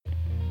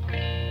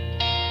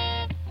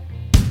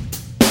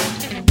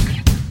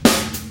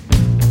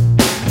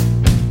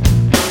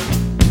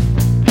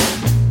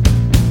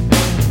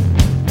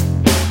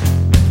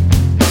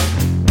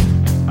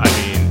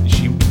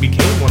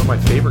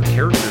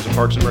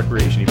Parks and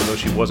Recreation, even though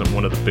she wasn't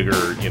one of the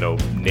bigger,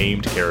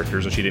 named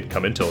characters, and she didn't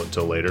come until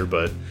later,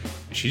 but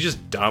she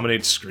just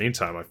dominates screen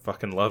time. I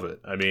fucking love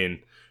it. I mean,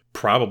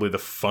 probably the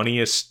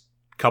funniest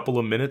couple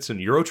of minutes in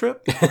Eurotrip.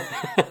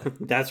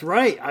 That's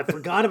right. I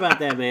forgot about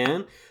that,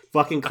 man.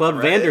 Fucking Club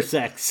right?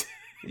 Vandersex.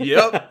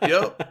 Yep.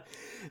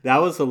 That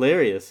was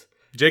hilarious.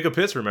 Jacob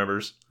Pitts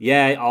remembers.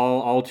 Yeah,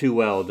 all too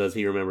well does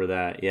he remember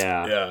that.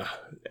 Yeah. Yeah.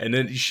 And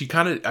then she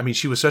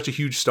she was such a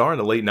huge star in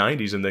the late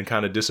 90s and then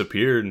kind of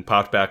disappeared and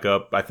popped back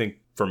up, I think,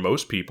 for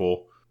most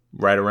people,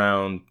 right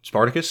around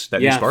Spartacus.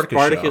 That new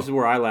Spartacus show. Is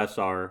where I last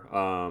saw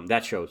her.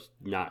 That show's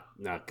not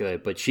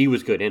good, but she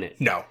was good in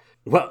it. No.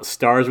 Well,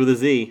 Stars with a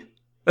Z.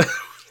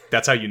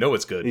 That's how you know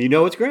it's good. You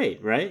know it's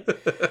great, right?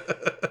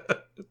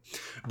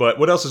 But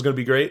what else is going to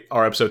be great?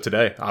 Our episode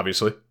today,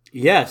 obviously.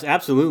 Yes,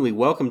 absolutely.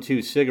 Welcome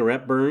to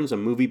Cigarette Burns, a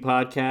movie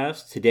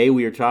podcast. Today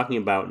we are talking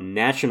about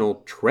National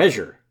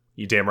Treasure.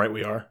 You damn right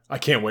we are. I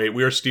can't wait.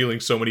 We are stealing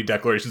so many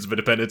Declarations of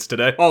Independence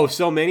today. Oh,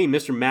 so many.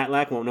 Mr.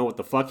 Matlack won't know what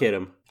the fuck hit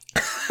him.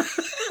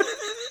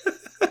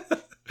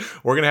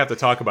 We're going to have to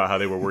talk about how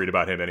they were worried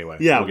about him anyway.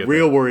 Yeah,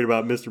 real worried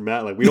about Mr.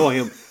 Matlack. We don't want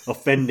him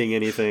offending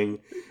anything.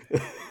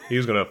 He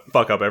was going to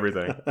fuck up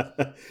everything.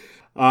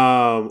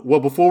 Well,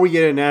 before we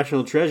get into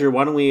National Treasure,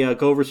 why don't we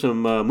go over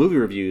some movie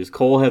reviews?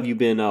 Cole, have you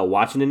been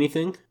watching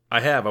anything? I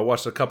have. I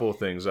watched a couple of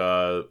things.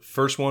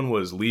 First one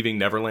was Leaving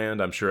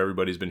Neverland. I'm sure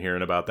everybody's been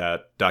hearing about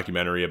that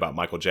documentary about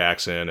Michael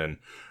Jackson, and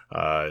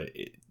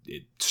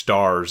it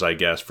stars, I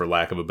guess, for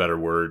lack of a better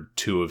word,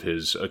 two of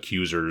his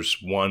accusers.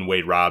 One,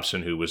 Wade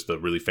Robson, who was the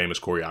really famous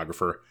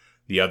choreographer.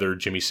 The other,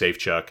 Jimmy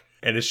Safechuck.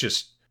 And it's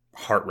just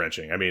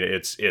heart-wrenching. I mean,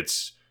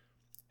 it's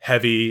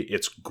heavy,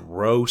 it's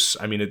gross.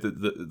 I mean,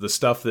 the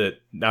stuff that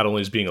not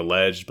only is being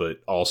alleged,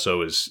 but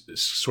also is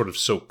sort of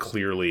so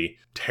clearly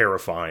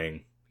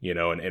terrifying,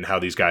 and how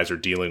these guys are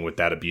dealing with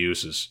that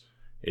abuse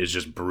is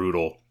just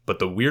brutal. But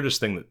the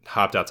weirdest thing that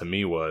hopped out to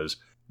me was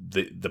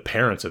the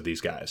parents of these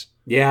guys.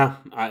 Yeah,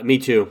 me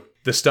too.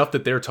 The stuff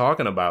that they're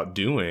talking about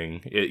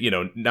doing,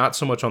 not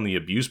so much on the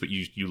abuse, but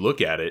you look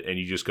at it and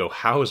you just go,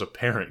 how as a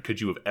parent could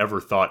you have ever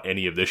thought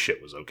any of this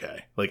shit was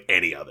okay? Like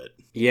any of it.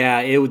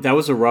 Yeah, that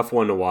was a rough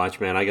one to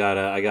watch, man. I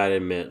gotta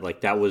admit,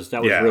 like that was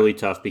really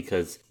tough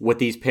because what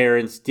these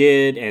parents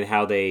did and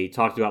how they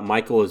talked about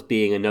Michael as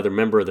being another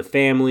member of the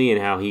family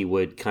and how he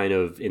would kind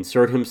of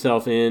insert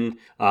himself in.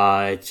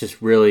 It's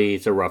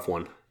a rough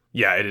one.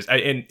 Yeah, it is,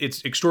 and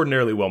it's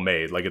extraordinarily well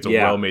made. Like it's a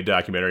well-made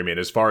documentary. I mean,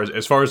 as far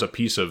as a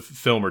piece of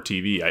film or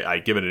TV, I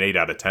give it an 8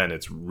 out of 10.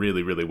 It's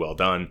really, really well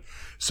done.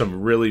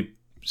 Some really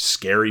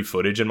scary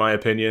footage, in my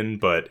opinion,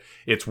 but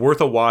it's worth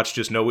a watch.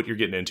 Just know what you're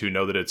getting into.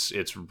 Know that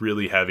it's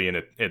really heavy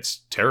and it's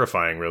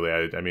terrifying. Really,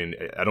 I mean,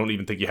 I don't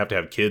even think you have to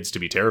have kids to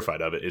be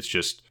terrified of it. It's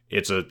just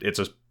it's a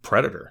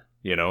predator.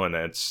 And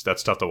that's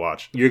tough to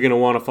watch. You're gonna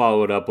want to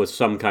follow it up with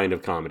some kind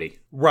of comedy,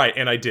 right?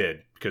 And I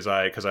did. Because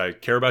I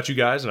care about you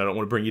guys and I don't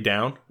want to bring you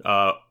down.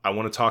 I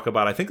want to talk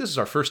about, I think this is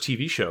our first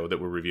TV show that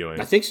we're reviewing.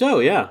 I think so,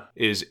 yeah.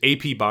 Is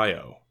AP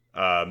Bio.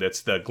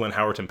 That's the Glenn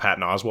Howerton,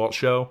 Patton Oswalt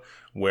show,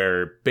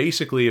 where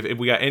basically if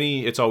we got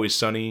any It's Always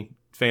Sunny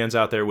fans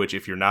out there, which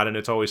if you're not an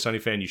It's Always Sunny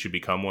fan, you should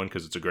become one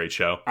because it's a great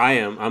show. I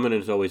am. I'm an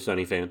It's Always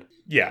Sunny fan.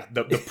 Yeah,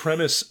 the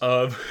premise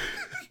of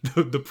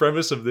the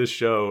premise of this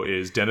show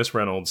is Dennis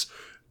Reynolds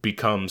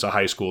becomes a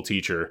high school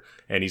teacher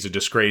and he's a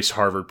disgraced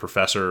Harvard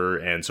professor,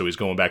 and so he's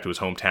going back to his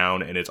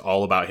hometown, and it's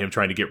all about him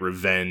trying to get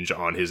revenge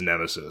on his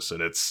nemesis,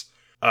 and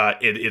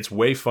it's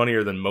way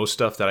funnier than most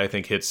stuff that I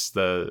think hits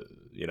the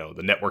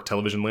network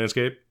television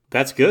landscape.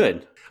 That's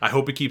good. I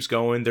hope it keeps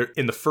going. They're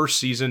in the first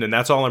season, and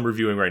that's all I'm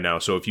reviewing right now.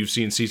 So if you've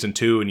seen season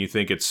 2 and you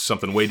think it's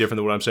something way different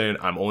than what I'm saying,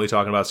 I'm only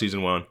talking about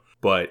season 1.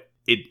 But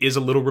it is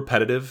a little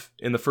repetitive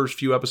in the first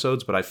few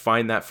episodes, but I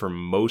find that for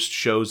most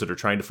shows that are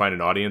trying to find an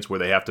audience where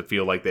they have to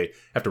feel like they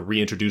have to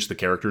reintroduce the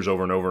characters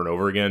over and over and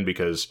over again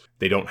because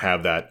they don't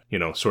have that,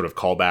 sort of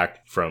callback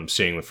from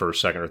seeing the first,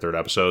 second, or third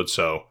episode.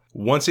 So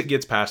once it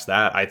gets past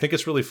that, I think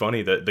it's really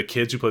funny that the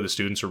kids who play the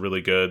students are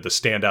really good. The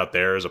standout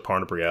there is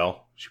Aparna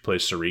Brielle. She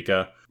plays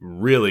Sarika.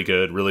 Really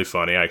good, really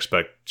funny. I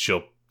expect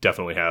she'll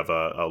definitely have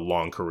a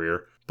long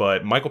career.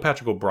 But Michael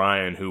Patrick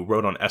O'Brien, who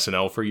wrote on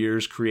SNL for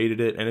years,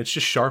 created it, and it's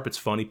just sharp, it's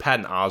funny.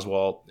 Patton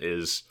Oswalt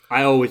is...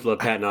 I always love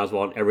Patton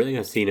Oswalt, everything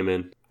I've seen him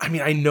in. I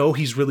mean, I know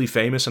he's really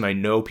famous, and I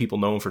know people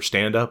know him for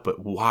stand-up, but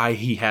why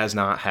he has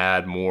not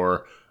had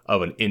more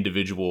of an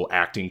individual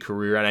acting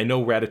career. And I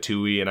know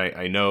Ratatouille, and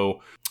I know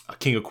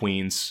King of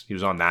Queens, he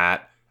was on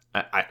that.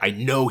 I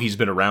know he's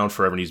been around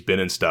forever, and he's been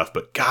in stuff,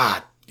 but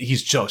God...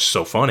 he's just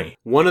so funny.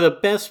 One of the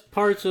best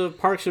parts of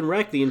Parks and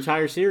Rec, the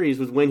entire series,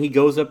 was when he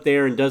goes up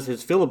there and does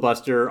his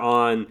filibuster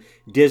on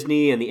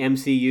Disney and the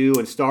MCU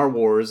and Star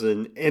Wars,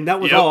 and that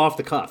was all off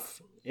the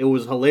cuff. It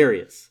was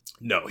hilarious.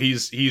 No,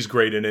 he's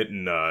great in it,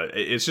 and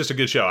it's just a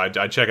good show. I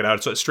check it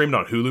out. It's streaming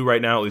on Hulu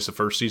right now, at least the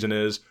first season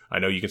is. I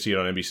know you can see it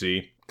on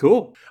NBC.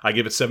 Cool. I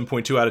give it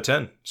 7.2 out of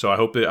 10, so I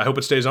hope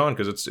it stays on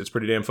because it's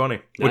pretty damn funny.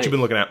 Nice. What you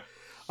been looking at?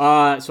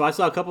 So I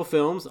saw a couple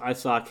films. I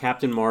saw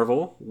Captain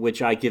Marvel,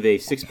 which I give a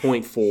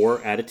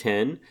 6.4 out of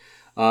 10.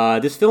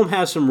 This film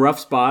has some rough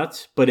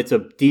spots, but it's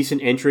a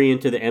decent entry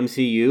into the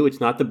MCU. It's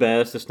not the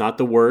best. It's not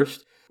the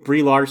worst.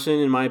 Brie Larson,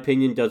 in my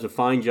opinion, does a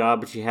fine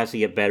job, but she has to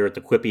get better at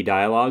the quippy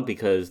dialogue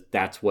because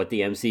that's what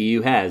the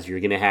MCU has. You're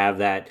going to have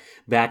that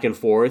back and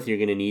forth. You're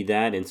going to need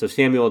that. And so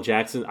Samuel L.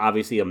 Jackson,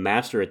 obviously a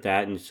master at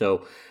that. And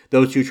so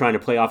those two trying to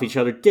play off each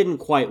other didn't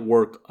quite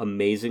work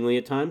amazingly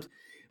at times.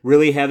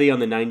 Really heavy on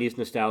the 90s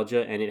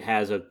nostalgia, and it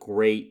has a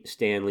great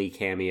Stan Lee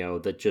cameo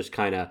that just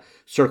kind of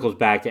circles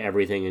back to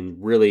everything,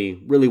 and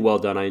really, really well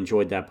done. I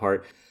enjoyed that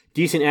part.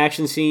 Decent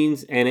action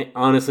scenes, and it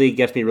honestly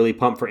gets me really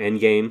pumped for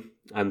Endgame.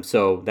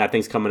 So that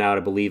thing's coming out,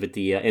 I believe, at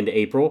the end of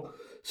April.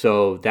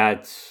 So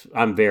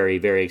I'm very,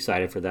 very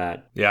excited for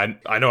that. Yeah,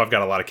 I know I've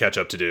got a lot of catch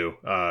up to do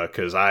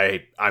because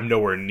I'm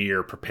nowhere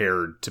near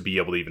prepared to be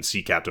able to even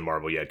see Captain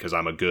Marvel yet because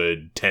I'm a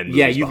good 10 movies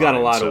Yeah, you've behind,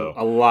 got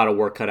a lot of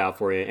work cut out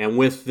for you. And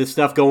with this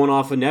stuff going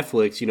off of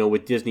Netflix,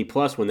 with Disney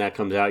Plus when that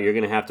comes out, you're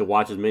going to have to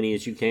watch as many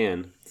as you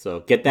can.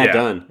 So get that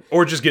done.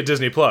 Or just get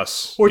Disney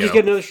Plus. Or just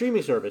get another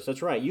streaming service.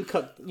 That's right. You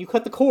cut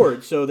the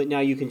cord so that now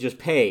you can just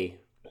pay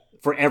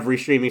for every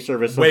streaming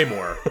service. Way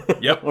more.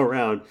 Yep.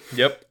 around.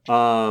 Yep.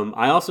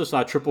 I also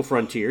saw Triple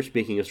Frontier,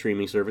 speaking of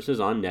streaming services,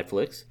 on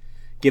Netflix.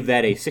 Give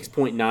that a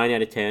 6.9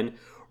 out of 10.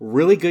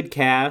 Really good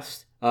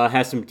cast.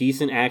 Has some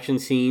decent action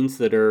scenes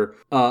that are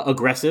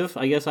aggressive,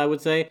 I guess I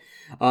would say.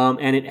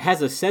 And it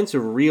has a sense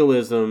of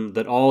realism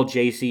that all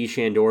J.C.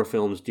 Chandor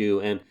films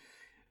do. And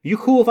you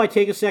cool if I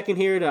take a second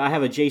here? I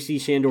have a J.C.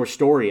 Chandor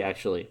story,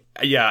 actually.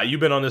 Yeah, you've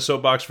been on this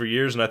soapbox for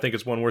years, and I think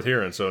it's one worth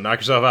hearing, so knock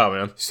yourself out,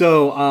 man.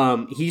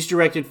 So, he's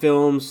directed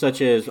films such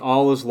as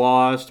All Is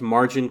Lost,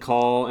 Margin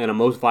Call, and A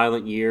Most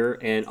Violent Year,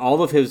 and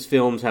all of his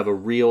films have a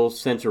real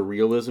sense of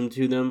realism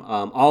to them.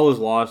 All Is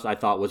Lost, I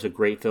thought, was a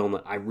great film.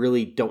 I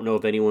really don't know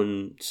if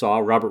anyone saw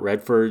Robert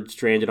Redford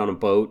stranded on a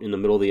boat in the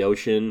middle of the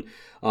ocean,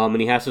 and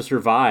he has to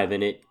survive,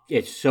 and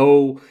it's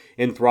so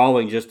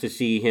enthralling just to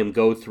see him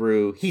go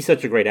through. He's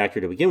such a great actor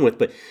to begin with,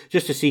 but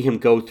just to see him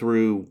go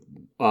through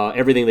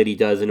everything that he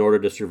does in order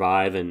to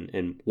survive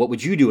and what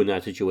would you do in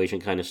that situation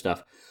kind of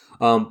stuff.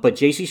 But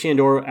J.C.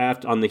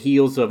 Chandor, on the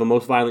heels of A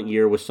Most Violent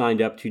Year, was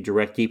signed up to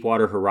direct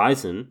Deepwater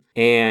Horizon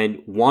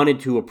and wanted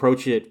to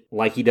approach it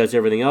like he does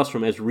everything else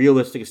from as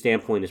realistic a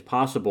standpoint as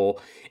possible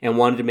and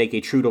wanted to make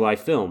a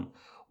true-to-life film.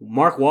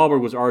 Mark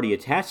Wahlberg was already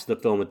attached to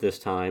the film at this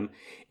time,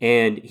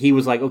 and he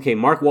was like, okay,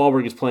 Mark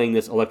Wahlberg is playing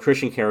this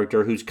electrician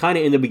character who's kind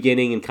of in the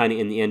beginning and kind of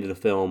in the end of the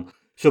film.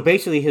 So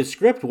basically his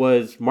script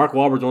was Mark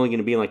Wahlberg's only going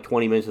to be in like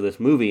 20 minutes of this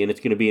movie, and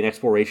it's going to be an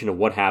exploration of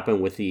what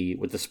happened with the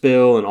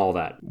spill and all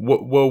that.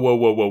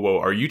 Whoa.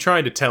 Are you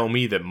trying to tell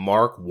me that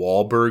Mark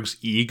Wahlberg's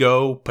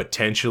ego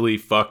potentially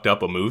fucked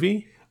up a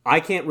movie? I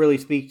can't really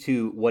speak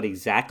to what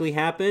exactly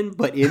happened,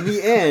 but in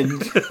the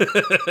end...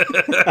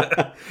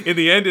 In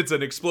the end, it's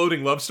an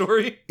exploding love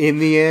story? In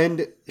the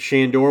end,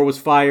 Chandor was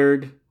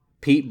fired.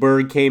 Pete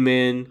Berg came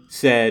in,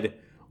 said,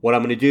 what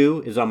I'm going to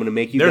do is I'm going to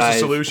make you guys... There's a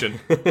solution.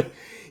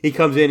 He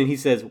comes in and he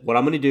says, what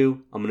I'm going to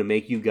do, I'm going to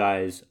make you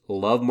guys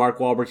love Mark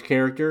Wahlberg's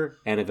character,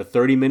 and at the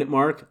 30-minute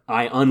mark,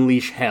 I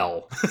unleash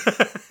hell.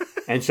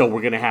 And so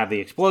we're going to have the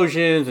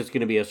explosions, it's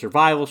going to be a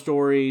survival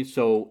story,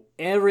 so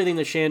everything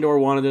that Chandor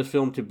wanted this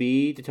film to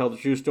be, to tell the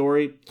true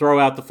story, throw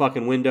out the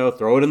fucking window,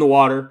 throw it in the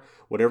water,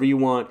 whatever you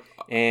want.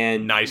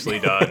 And nicely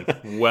done.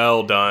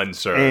 Well done,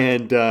 sir.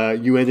 And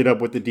you ended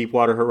up with the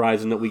Deepwater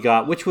Horizon that we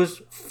got, which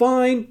was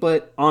fine,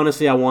 but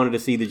honestly, I wanted to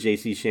see the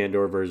J.C.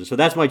 Chandor version. So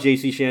that's my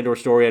J.C. Chandor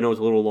story. I know it's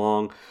a little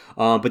long,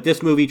 but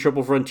this movie,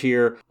 Triple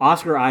Frontier,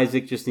 Oscar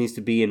Isaac just needs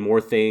to be in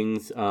more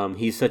things.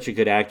 He's such a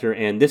good actor,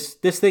 and this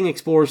thing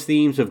explores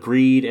themes of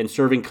greed and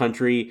serving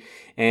country,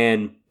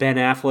 and Ben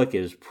Affleck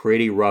is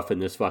pretty rough in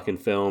this fucking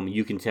film.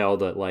 You can tell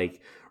that,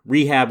 like,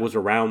 rehab was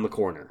around the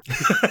corner.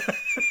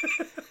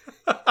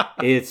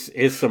 It's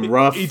some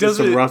rough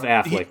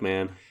Affleck,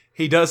 man.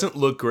 He doesn't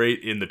look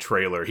great in the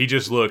trailer. He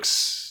just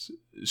looks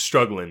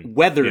struggling.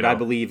 Weathered, I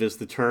believe, is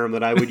the term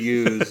that I would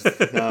use.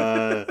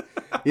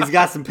 He's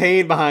got some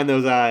pain behind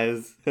those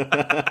eyes.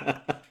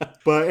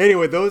 But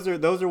anyway, those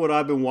are what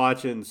I've been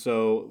watching.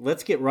 So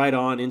let's get right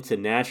on into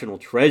National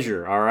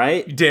Treasure, all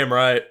right? Damn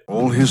right.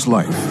 All his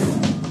life,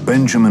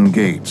 Benjamin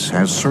Gates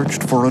has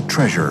searched for a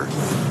treasure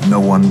no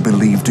one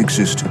believed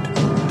existed.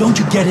 Don't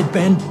you get it,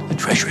 Ben? The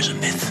treasure is a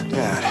myth.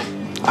 Dad,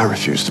 I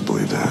refuse to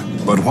believe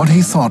that. But what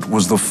he thought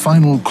was the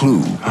final clue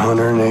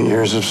 108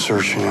 years of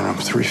searching, and I'm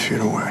 3 feet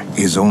away.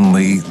 is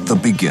only the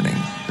beginning.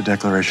 The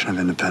Declaration of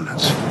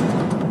Independence.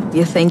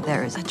 You think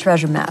there is a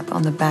treasure map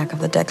on the back of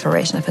the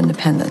Declaration of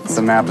Independence?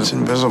 The map is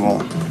invisible.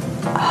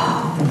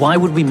 Why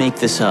would we make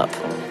this up?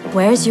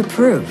 Where's your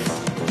proof?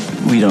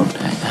 We don't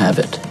have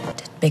it.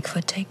 Did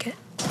Bigfoot take it?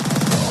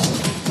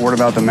 Word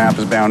about the map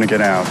is bound to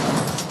get out.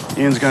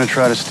 Ian's gonna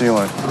try to steal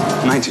it.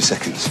 90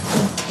 seconds.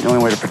 The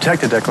only way to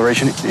protect the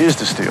Declaration is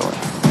to steal it.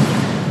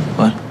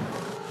 What?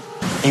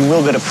 He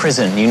will go to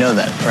prison, you know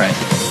that,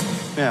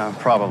 right? Yeah,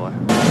 probably.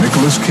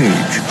 Nicolas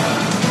Cage.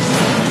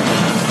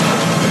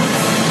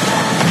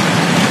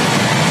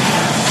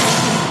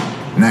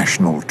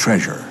 National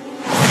Treasure.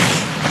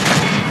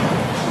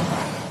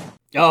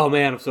 Oh,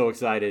 man, I'm so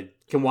excited.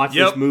 Can watch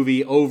this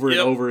movie over and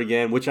over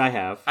again, which I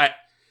have.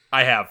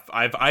 I have.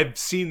 I've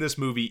seen this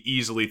movie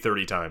easily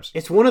 30 times.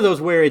 It's one of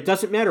those where it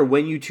doesn't matter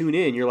when you tune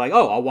in. You're like,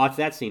 oh, I'll watch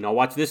that scene. I'll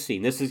watch this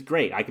scene. This is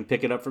great. I can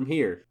pick it up from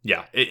here.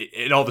 Yeah.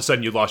 And all of a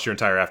sudden, you lost your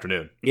entire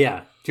afternoon.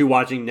 Yeah. To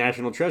watching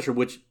National Treasure,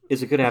 which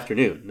is a good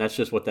afternoon. That's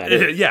just what that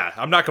is. Yeah.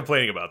 I'm not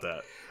complaining about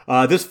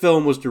that. This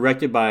film was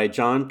directed by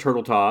Jon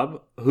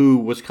Turteltaub, who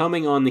was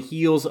coming on the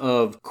heels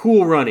of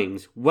Cool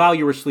Runnings, While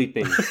You Were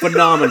Sleeping,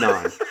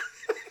 Phenomenon.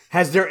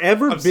 Has there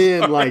ever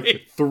been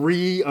like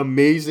 3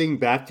 amazing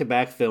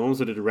back-to-back films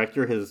that a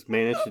director has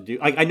managed to do?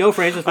 I know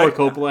Francis Ford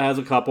Coppola has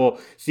a couple.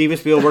 Steven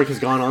Spielberg has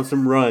gone on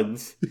some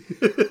runs.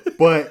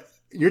 But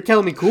you're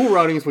telling me Cool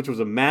Runnings, which was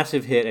a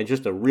massive hit and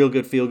just a real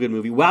good feel-good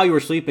movie, While You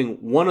Were Sleeping,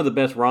 one of the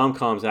best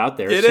rom-coms out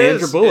there.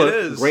 Sandra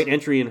Bullock, great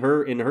entry in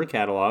her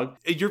catalog.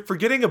 You're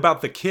forgetting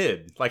about the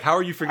kid. Like, how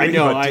are you forgetting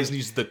about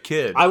Disney's The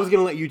Kid? I was going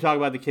to let you talk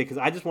about The Kid because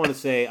I just want to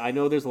say, I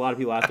know there's a lot of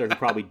people out there who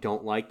probably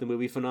don't like the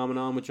movie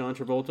Phenomenon with John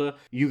Travolta.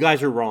 You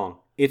guys are wrong.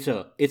 It's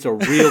a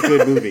real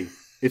good movie.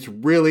 It's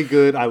really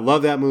good. I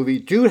love that movie.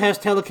 Dude has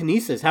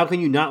telekinesis. How can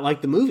you not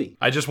like the movie?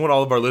 I just want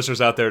all of our listeners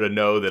out there to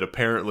know that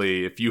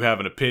apparently if you have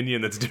an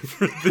opinion that's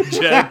different than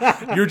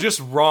Jen, you're just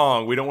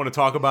wrong. We don't want to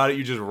talk about it.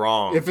 You're just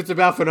wrong. If it's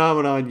about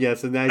Phenomenon,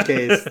 yes, in that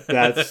case,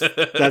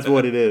 that's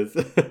what it is.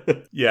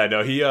 Yeah,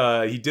 no,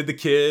 he did The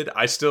Kid.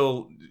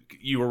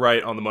 You were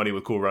right on the money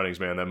with Cool Runnings,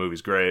 man. That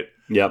movie's great.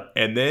 Yep.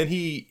 And then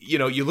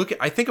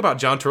I think about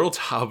Jon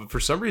Turteltaub, for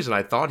some reason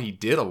I thought he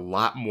did a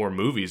lot more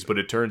movies, but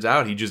it turns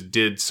out he just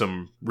did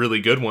some really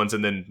good ones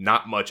and then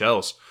not much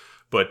else.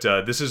 But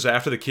this is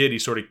after The Kid, he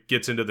sort of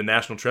gets into the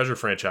National Treasure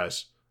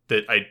franchise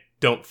that I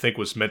don't think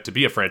was meant to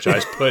be a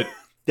franchise, but...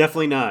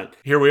 Definitely not.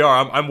 Here we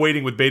are. I'm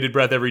waiting with bated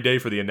breath every day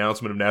for the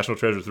announcement of National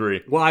Treasure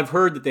 3. Well, I've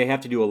heard that they have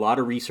to do a lot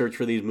of research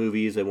for these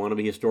movies. They want to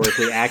be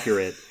historically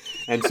accurate.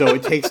 And so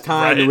it takes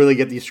time to really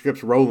get these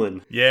scripts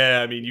rolling.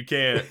 Yeah, I mean, you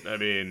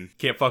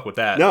can't fuck with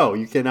that. No,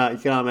 you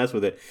cannot mess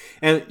with it.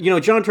 And,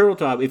 Jon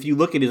Turteltaub, if you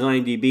look at his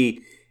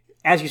IMDb,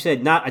 as you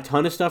said, not a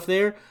ton of stuff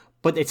there,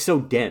 but it's so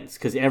dense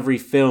because every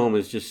film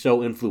is just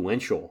so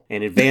influential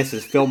and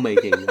advances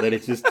filmmaking that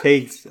it just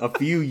takes a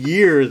few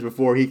years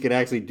before he can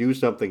actually do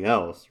something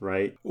else,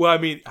 right? Well, I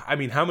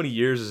mean, how many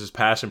years is his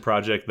passion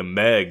project, The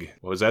Meg?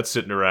 Was that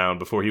sitting around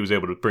before he was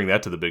able to bring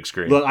that to the big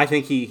screen? Look, I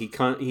think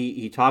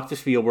he talked to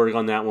Spielberg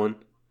on that one.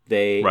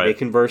 They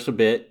conversed a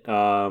bit,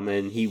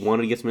 and he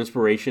wanted to get some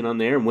inspiration on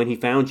there. And when he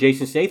found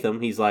Jason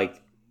Statham, he's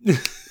like,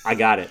 I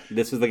got it.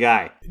 This is the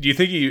guy. Do you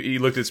think he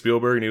looked at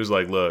Spielberg and he was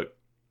like, look,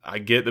 I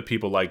get that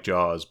people like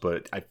Jaws,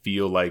 but I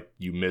feel like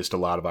you missed a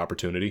lot of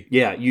opportunity.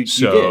 Yeah, you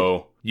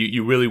did.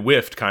 You really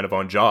whiffed kind of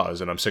on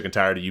Jaws, and I'm sick and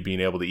tired of you being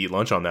able to eat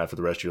lunch on that for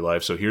the rest of your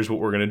life. So here's what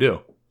we're going to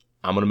do.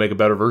 I'm going to make a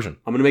better version.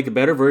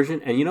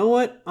 And you know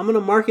what? I'm going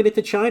to market it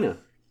to China.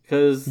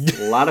 Because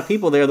a lot of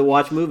people there that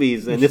watch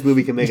movies, and this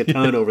movie can make a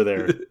ton over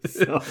there.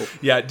 So.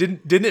 Yeah,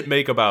 didn't it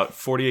make about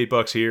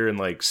 $48 here and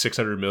like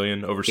 $600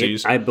 million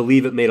overseas? I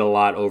believe it made a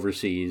lot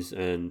overseas,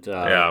 and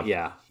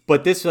yeah.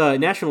 But this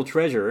National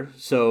Treasure,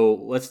 so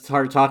let's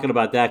start talking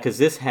about that, because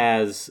this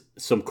has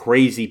some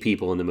crazy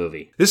people in the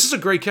movie. This is a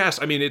great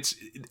cast. I mean, it's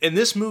in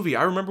this movie,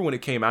 I remember when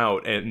it came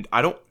out, and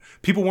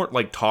people weren't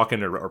like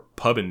talking or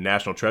pubbing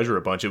National Treasure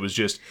a bunch. It was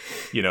just,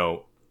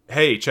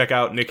 hey, check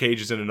out Nick Cage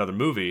is in another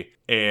movie,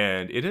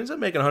 and it ends up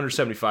making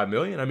 $175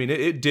 million. I mean,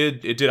 it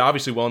did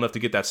obviously well enough to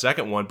get that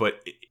second one, but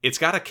it's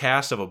got a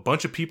cast of a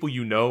bunch of people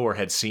or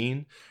had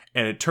seen,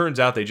 and it turns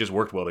out they just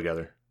worked well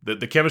together.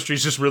 The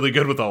chemistry's just really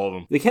good with all of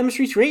them. The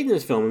chemistry's great in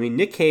this film. I mean,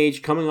 Nick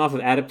Cage, coming off of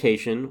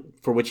Adaptation,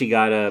 for which he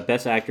got a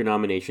Best Actor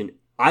nomination.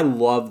 I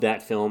love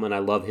that film, and I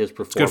love his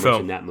performance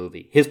in that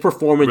movie. His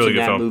performance really in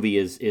that movie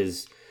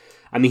is,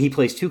 I mean, he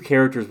plays two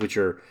characters which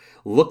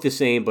look the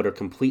same but are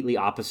completely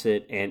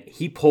opposite, and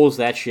he pulls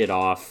that shit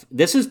off.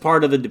 This is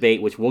part of the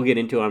debate, which we'll get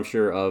into, I'm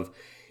sure, of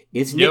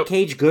is Nick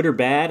Cage good or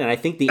bad? And I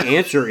think the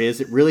answer is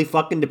it really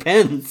fucking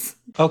depends.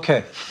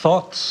 Okay,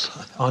 thoughts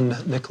on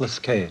Nicolas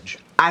Cage?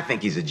 I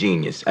think he's a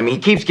genius. I mean, he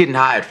keeps getting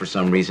hired for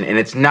some reason, and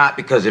it's not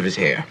because of his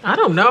hair. I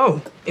don't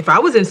know. If I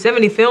was in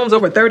 70 films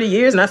over 30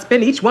 years and I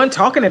spent each one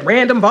talking at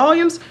random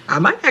volumes, I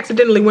might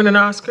accidentally win an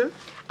Oscar.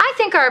 I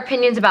think our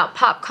opinions about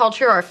pop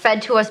culture are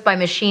fed to us by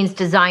machines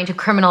designed to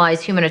criminalize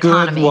human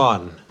autonomy. Good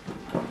one.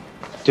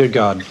 Dear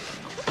God.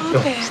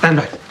 Okay. Go, stand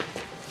back.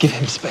 Give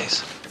him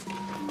space.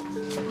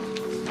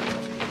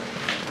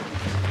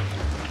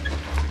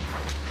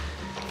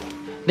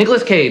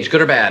 Nicolas Cage, good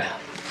or bad?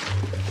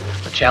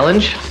 A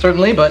challenge,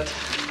 certainly, but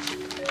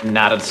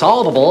not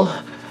unsolvable.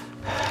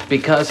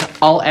 Because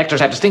all actors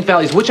have distinct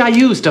values, which I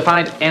use to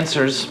find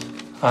answers.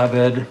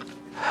 Abed,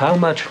 how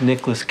much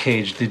Nicolas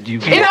Cage did you...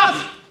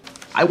 Enough!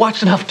 I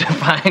watched enough to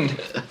find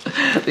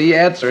the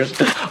answers.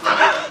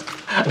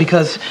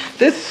 Because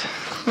this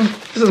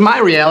is my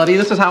reality.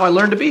 This is how I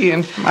learned to be.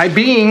 And my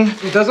being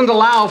doesn't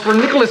allow for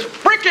Nicolas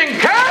freaking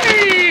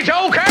Cage,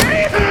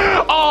 okay?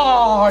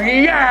 Oh,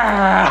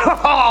 yeah!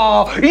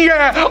 Oh,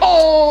 yeah!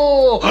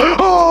 Oh!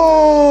 Oh!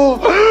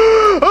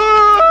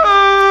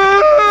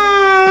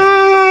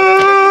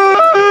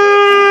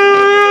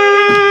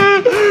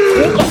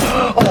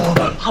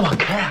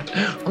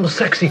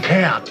 sexy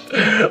tan.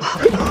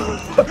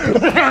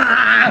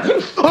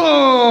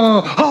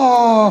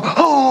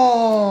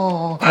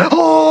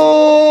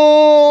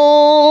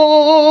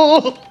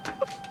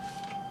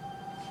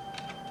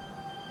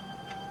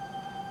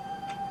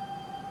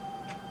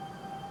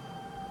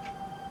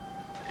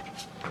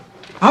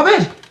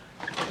 Ahmed,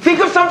 think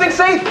of something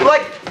safe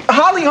like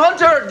Holly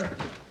Hunter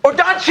or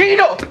Don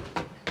Cheadle.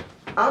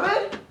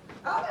 Ahmed?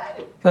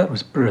 That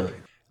was brilliant.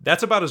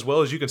 That's about as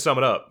well as you can sum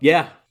it up.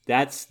 Yeah,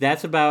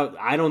 that's about.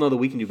 I don't know that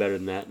we can do better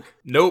than that.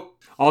 Nope.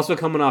 Also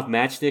coming off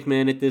Matchstick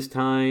Men at this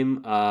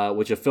time,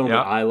 which is a film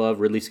that I love,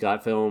 Ridley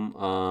Scott film.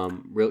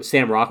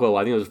 Sam Rockwell.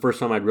 I think it was the first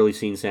time I'd really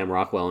seen Sam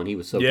Rockwell, and he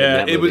was so good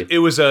in that movie. it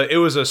was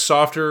a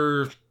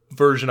softer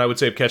version, I would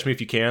say, of Catch Me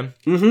If You Can.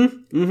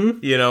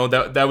 You know,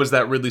 that was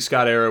that Ridley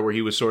Scott era where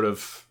he was sort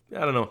of, I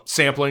don't know,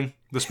 sampling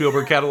the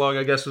Spielberg catalog,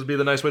 I guess would be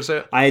the nice way to say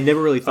it. I had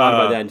never really thought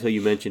about that until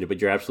you mentioned it,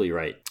 but you're absolutely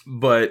right.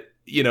 But,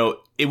 you know,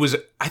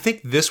 I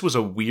think this was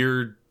a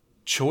weird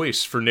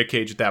choice for Nick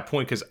Cage at that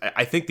point, because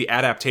I think the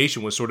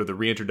adaptation was sort of the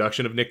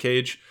reintroduction of Nick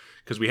Cage,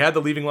 because we had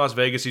the Leaving Las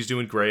Vegas. He's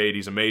doing great.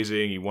 He's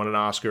amazing. He won an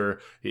Oscar.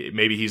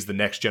 Maybe he's the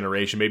next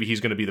generation. Maybe he's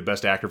going to be the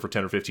best actor for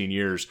 10 or 15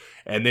 years.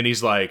 And then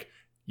he's like,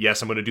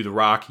 yes, I'm going to do The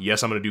Rock.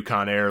 Yes, I'm going to do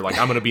Con Air. Like,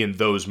 I'm going to be in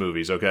those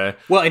movies, okay?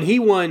 Well, and he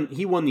won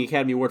the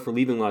Academy Award for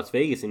Leaving Las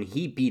Vegas, and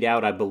he beat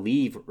out, I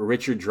believe,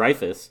 Richard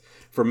Dreyfuss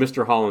for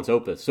Mr. Holland's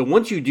Opus. So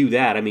once you do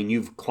that, I mean,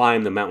 you've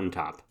climbed the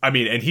mountaintop. I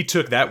mean, and he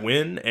took that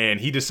win,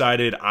 and he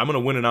decided, I'm going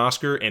to win an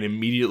Oscar and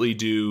immediately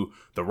do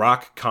The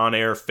Rock, Con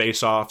Air,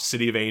 Face Off,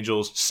 City of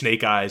Angels,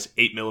 Snake Eyes,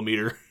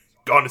 8mm,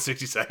 Gone in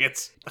 60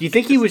 Seconds. Do you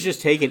think he was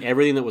just taking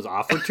everything that was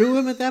offered to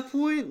him at that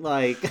point?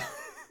 Like,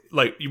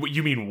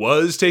 you mean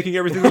was taking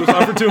everything that was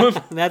offered to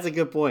him? That's a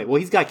good point.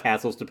 Well, he's got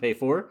castles to pay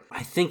for.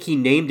 I think he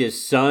named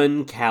his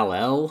son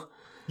Kal-El.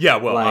 Yeah,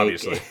 well,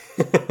 obviously.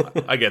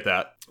 I get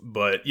that.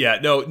 But yeah,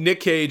 no, Nick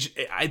Cage,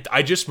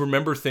 I just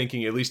remember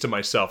thinking, at least to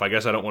myself, I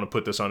guess I don't want to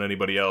put this on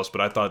anybody else, but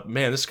I thought,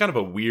 man, this is kind of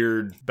a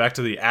weird, back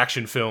to the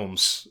action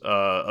films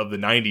of the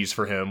 90s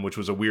for him, which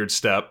was a weird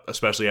step,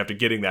 especially after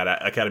getting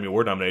that Academy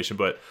Award nomination,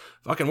 but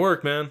fucking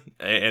worked, man.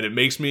 And it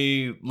makes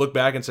me look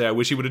back and say, I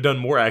wish he would have done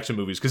more action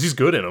movies, because he's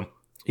good in them.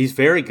 He's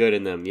very good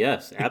in them,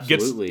 yes,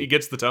 absolutely. He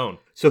gets the tone.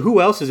 So who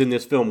else is in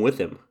this film with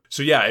him?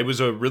 So yeah, it was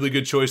a really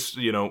good choice,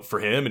 you know, for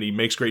him, and he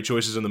makes great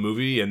choices in the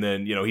movie. And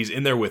then, you know, he's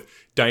in there with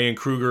Diane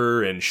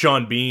Kruger and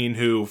Sean Bean,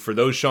 who, for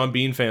those Sean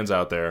Bean fans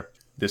out there,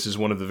 this is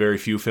one of the very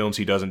few films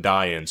he doesn't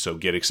die in, so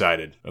get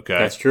excited, okay?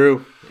 That's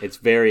true. It's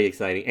very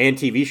exciting. And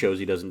TV shows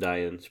he doesn't die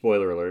in.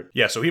 Spoiler alert.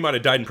 Yeah, so he might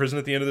have died in prison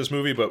at the end of this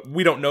movie, but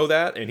we don't know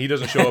that, and he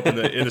doesn't show up in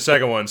the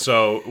second one,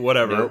 so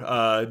whatever.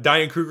 Nope.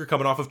 Diane Kruger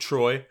coming off of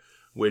Troy,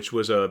 which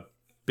was a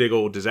big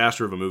old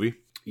disaster of a movie.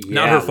 Yeah,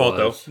 not her fault,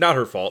 though. Not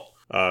her fault.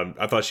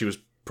 I thought she was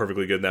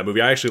perfectly good in that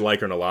movie. I actually like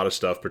her in a lot of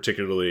stuff,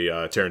 particularly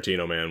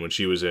Tarantino, man, when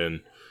she was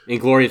in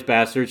Inglourious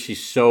Basterds.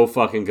 She's so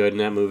fucking good in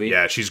that movie.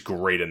 Yeah, she's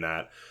great in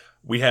that.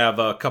 We have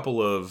a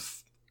couple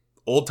of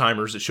old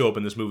timers that show up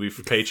in this movie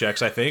for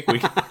paychecks, I think.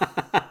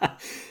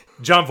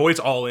 Jon Voight's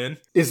all in.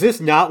 Is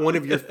this not one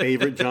of your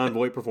favorite Jon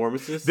Voight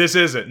performances? This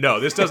isn't. No,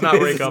 this does not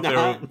rank up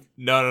there.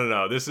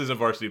 No. This isn't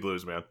Varsity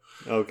Blues, man.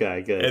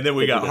 Okay, good. And then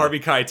we got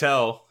Harvey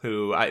Keitel,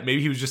 who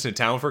maybe he was just in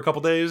town for a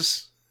couple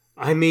days.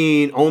 I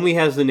mean, only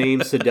has the name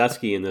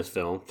Sadusky in this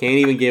film. Can't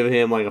even give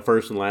him like a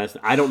first and last.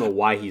 I don't know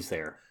why he's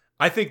there.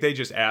 I think they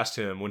just asked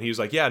him when he was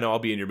like, yeah, no, I'll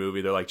be in your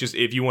movie. They're like, just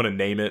if you want to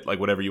name it, like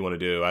whatever you want to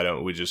do.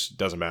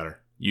 Doesn't matter.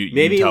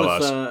 You tell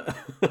us.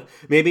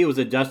 Maybe it was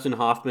a Dustin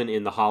Hoffman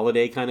in The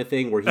Holiday kind of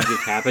thing where he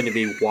just happened to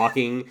be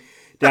walking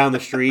down the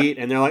street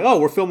and they're like, oh,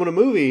 we're filming a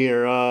movie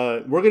here.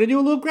 We're going to do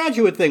a little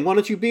graduate thing. Why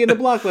don't you be in the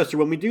blockbuster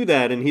when we do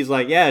that? And he's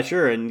like, yeah,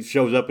 sure. And he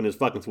shows up in his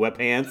fucking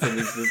sweatpants and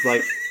he's just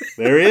like,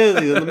 there he is.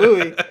 He's in the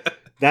movie.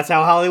 That's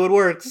how Hollywood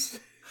works.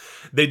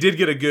 They did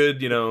get a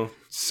good,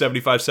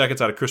 75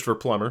 seconds out of Christopher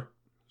Plummer.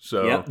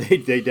 So yeah,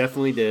 they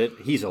definitely did.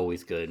 He's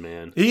always good,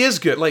 man. He is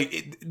good.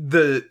 Like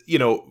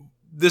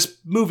this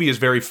movie is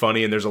very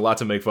funny and there's a lot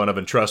to make fun of.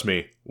 And trust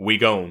me, we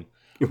can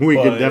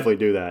definitely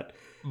do that.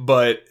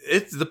 But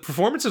the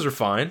performances are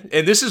fine.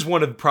 And this is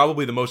one of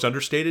probably the most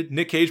understated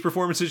Nick Cage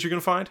performances you're going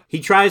to find.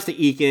 He tries to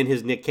eke in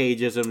his Nick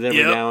Cageisms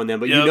every now and then.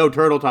 But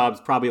Turtle Top's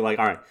probably like,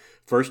 all right,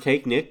 first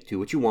take, Nick, do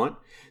what you want.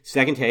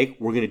 Second take,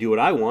 we're going to do what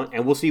I want,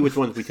 and we'll see which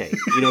ones we take.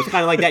 It's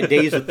kind of like that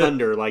Days of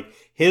Thunder, like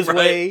his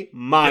way,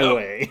 my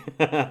way.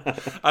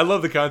 I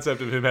love the concept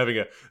of him having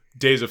a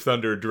Days of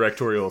Thunder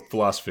directorial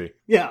philosophy.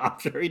 Yeah, I'm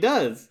sure he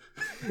does.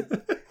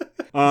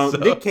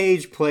 Nick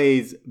Cage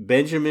plays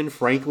Benjamin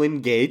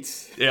Franklin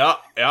Gates. Yeah.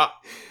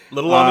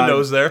 Little on the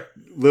nose there.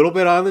 Little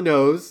bit on the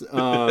nose.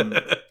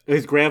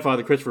 His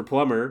grandfather, Christopher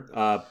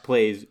Plummer,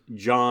 plays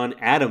John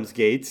Adams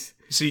Gates.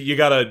 See, you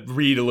gotta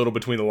read a little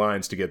between the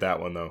lines to get that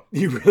one, though.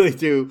 You really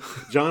do.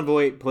 Jon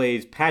Voight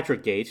plays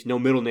Patrick Gates. No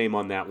middle name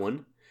on that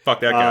one.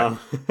 Fuck that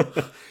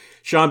guy.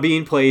 Sean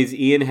Bean plays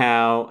Ian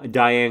Howe.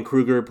 Diane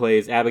Kruger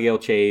plays Abigail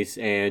Chase.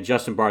 And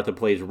Justin Bartha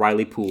plays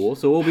Riley Poole.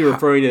 So we'll be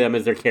referring to them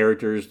as their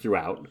characters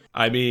throughout.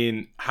 I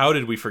mean, how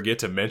did we forget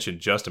to mention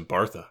Justin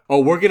Bartha? Oh,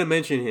 we're going to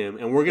mention him.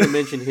 And we're going to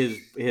mention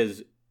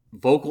his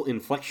vocal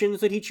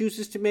inflections that he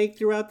chooses to make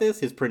throughout this,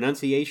 his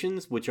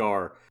pronunciations, which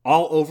are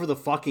all over the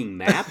fucking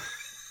map.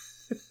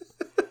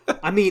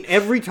 I mean,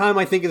 every time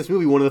I think of this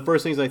movie, one of the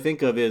first things I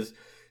think of is,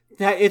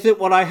 that isn't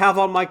what I have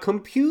on my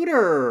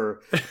computer.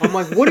 I'm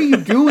like, what are you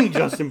doing,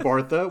 Justin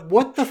Bartha?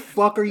 What the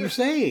fuck are you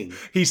saying?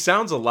 He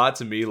sounds a lot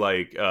to me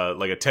like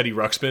a Teddy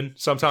Ruxpin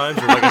sometimes,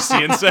 or like a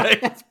Ciense.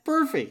 That's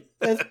perfect.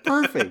 That's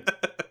perfect.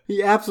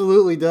 He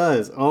absolutely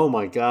does. Oh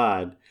my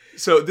God.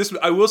 So this,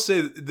 I will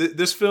say,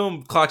 this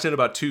film clocks in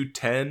about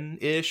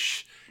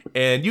 2:10-ish,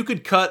 and you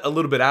could cut a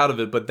little bit out of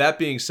it. But that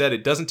being said,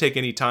 it doesn't take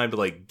any time to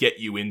like get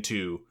you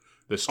into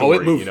the story.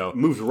 Oh, it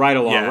moves right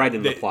along, right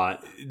in the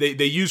plot.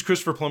 They use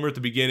Christopher Plummer at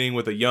the beginning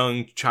with a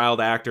young child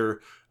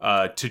actor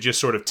to just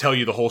sort of tell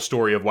you the whole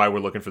story of why we're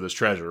looking for this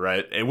treasure,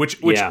 right? And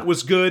which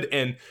was good.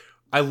 And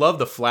I love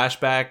the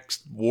flashback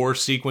war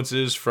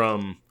sequences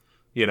from,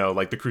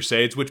 like the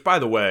Crusades, which, by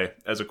the way,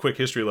 as a quick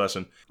history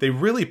lesson, they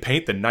really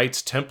paint the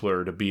Knights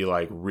Templar to be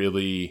like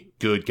really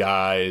good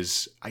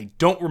guys. I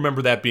don't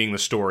remember that being the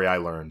story I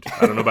learned.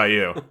 I don't know about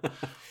you.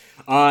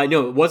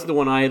 No, it wasn't the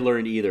one I had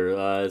learned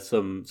either.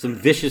 Some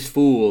vicious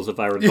fools, if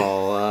I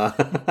recall.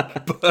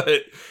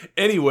 But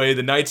anyway,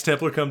 the Knights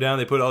Templar come down,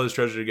 they put all this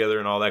treasure together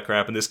and all that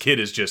crap, and this kid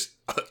is just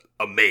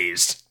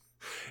amazed.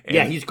 And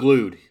yeah, he's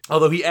glued.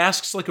 Although he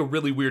asks like a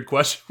really weird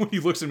question when he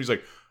looks at him, he's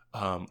like,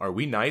 are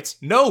we knights?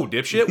 No,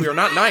 dipshit, we are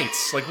not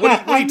knights. Like,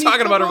 what are you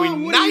talking about? Are we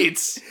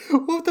knights?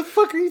 What the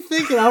fuck are you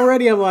thinking?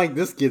 Already I'm like,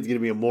 this kid's gonna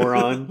be a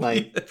moron.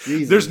 Like,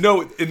 Jesus. There's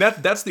no, and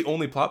that's the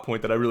only plot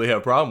point that I really have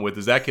a problem with,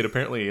 is that kid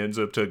apparently ends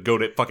up to go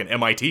to fucking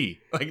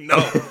MIT. Like,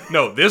 no,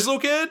 this little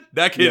kid?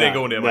 That kid ain't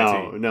going to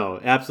MIT. No,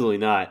 absolutely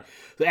not.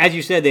 So as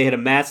you said, they had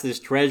amassed this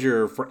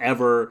treasure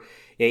forever.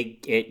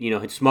 It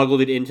had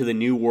smuggled it into the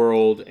New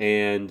World,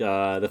 and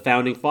the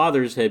Founding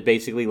Fathers had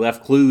basically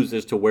left clues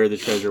as to where the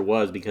treasure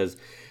was, because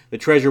the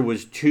treasure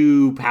was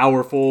too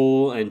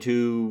powerful and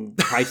too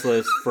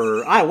priceless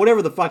for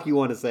whatever the fuck you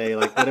want to say,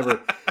 like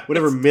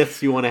whatever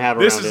myths you want to have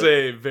around it. This is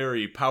a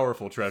very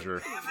powerful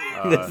treasure.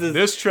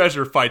 This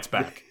treasure fights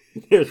back.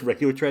 There's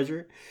regular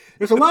treasure.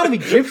 There's a lot of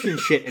Egyptian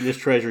shit in this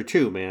treasure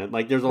too, man.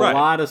 Like, there's a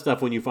lot of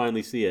stuff when you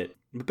finally see it.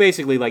 But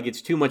basically, like,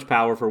 it's too much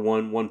power for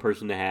one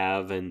person to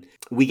have, and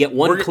we get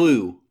one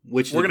clue,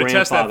 which we're going to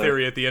test that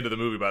theory at the end of the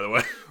movie, by the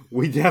way.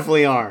 We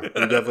definitely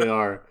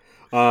are.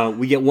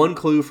 We get one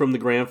clue from the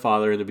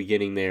grandfather in the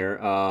beginning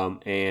there,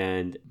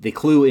 and the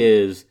clue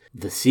is,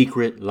 the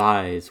secret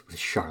lies with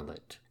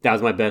Charlotte. That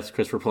was my best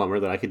Christopher Plummer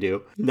that I could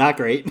do. Not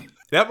great.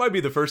 That might be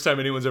the first time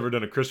anyone's ever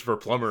done a Christopher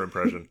Plummer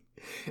impression.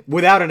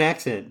 Without an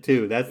accent,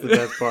 too. That's the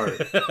best part.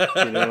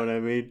 You know what I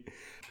mean?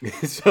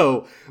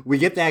 So we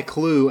get that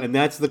clue, and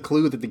that's the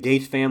clue that the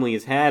Gates family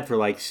has had for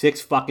like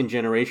 6 fucking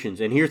generations.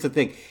 And here's the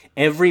thing.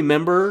 Every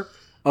member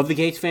of the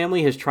Gates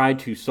family has tried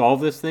to solve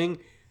this thing.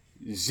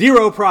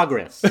 0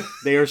 progress.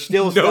 They are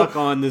still stuck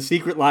on the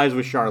secret lies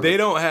with Charlotte. They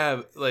don't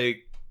have,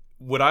 like,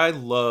 what I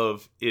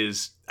love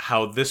is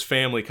how this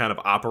family kind of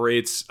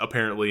operates,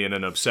 apparently in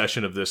an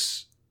obsession of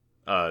this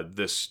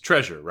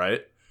treasure,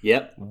 right?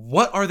 Yep.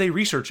 What are they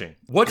researching?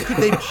 What could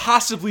they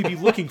possibly be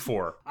looking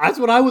for? That's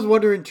what I was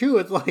wondering too.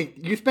 It's like,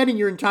 you're spending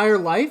your entire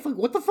life? Like,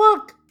 what the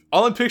fuck?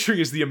 All I'm picturing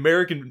is the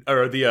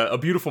A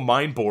Beautiful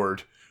Mind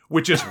board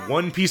with just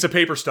one piece of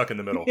paper stuck in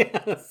the middle.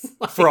 Yes.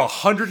 For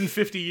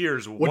 150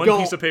 years, one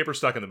piece of paper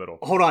stuck in the middle.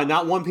 Hold on,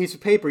 not one piece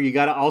of paper. You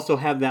got to also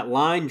have that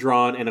line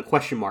drawn and a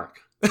question mark.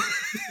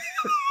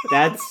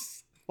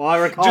 That's, well, I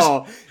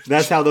recall,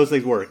 that's how those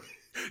things work.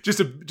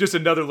 Just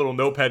another little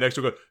notepad next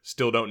to it.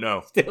 Still don't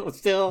know.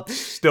 Still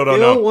don't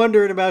know.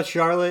 Wondering about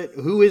Charlotte.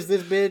 Who is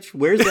this bitch?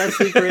 Where's that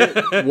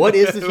secret? What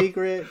is the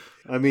secret?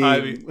 I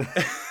mean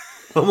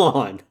come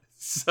on.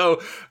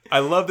 So I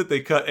love that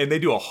they cut, and they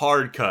do a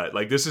hard cut.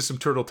 Like, this is some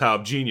Turtle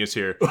Taub genius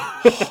here.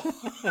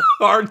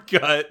 Hard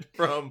cut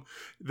from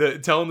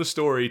telling the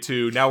story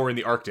to now we're in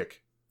the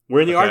Arctic.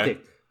 We're in the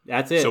Arctic.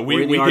 That's it. So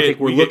we're in the Arctic.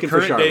 We're looking for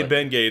Charlotte. Current day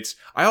Ben Gates.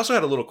 I also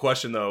had a little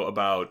question though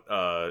about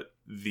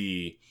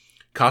the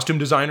costume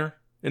designer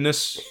in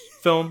this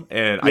film,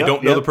 and I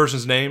don't know the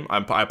person's name.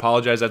 I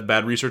apologize, that's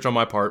bad research on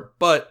my part,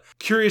 but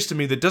curious to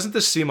me, that doesn't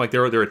this seem like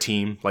they're a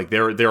team, like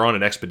they're on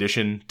an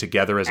expedition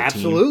together as a team?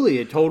 Absolutely,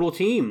 a total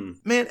team.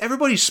 Man,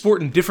 everybody's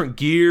sporting different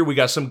gear. We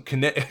got some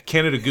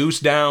Canada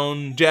Goose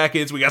down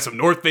jackets, we got some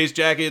North Face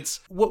jackets.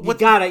 What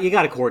you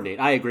gotta coordinate.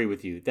 I agree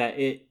with you that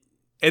it.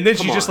 And then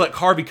she just let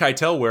Harvey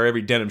Keitel wear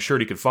every denim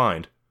shirt he could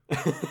find.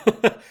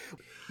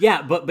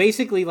 Yeah, but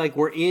basically, like,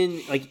 we're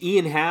in, like,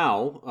 Ian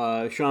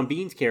Howe, Sean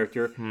Bean's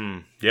character.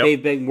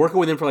 They've been working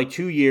with him for, like,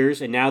 2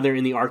 years, and now they're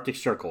in the Arctic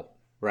Circle,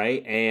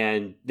 right?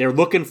 And they're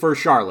looking for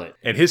Charlotte.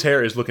 And his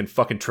hair is looking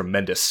fucking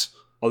tremendous.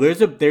 Oh,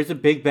 there's a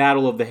big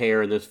battle of the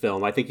hair in this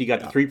film. I think you got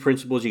the 3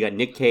 principals. You got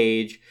Nick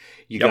Cage.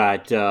 You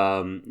got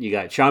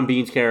Sean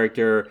Bean's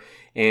character.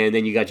 And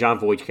then you got John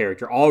Voight's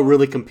character. All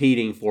really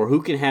competing for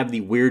who can have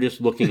the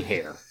weirdest looking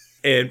hair.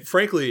 And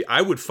frankly,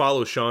 I would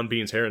follow Sean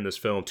Bean's hair in this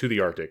film to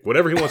the Arctic.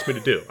 Whatever he wants me to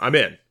do, I'm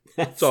in.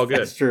 It's all good.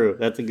 That's true.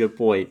 That's a good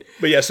point.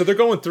 But yeah, so they're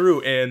going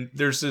through, and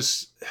there's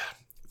this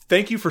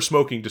Thank You for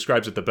Smoking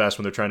describes it the best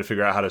when they're trying to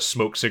figure out how to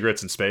smoke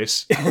cigarettes in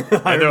space.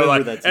 And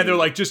they're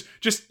like, just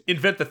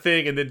invent the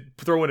thing and then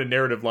throw in a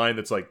narrative line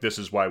that's like, this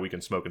is why we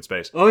can smoke in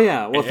space. Oh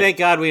yeah. Well, thank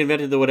God we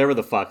invented the whatever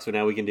the fuck, so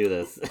now we can do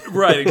this.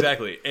 Right,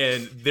 exactly.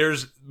 And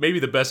there's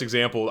maybe the best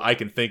example I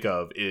can think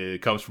of.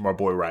 It comes from our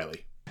boy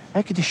Riley.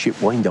 How could the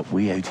ship wind up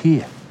way out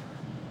here?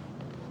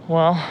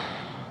 Well,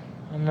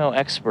 I'm no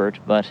expert,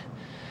 but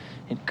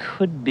it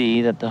could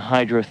be that the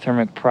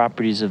hydrothermic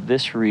properties of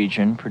this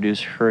region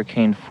produce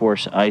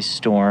hurricane-force ice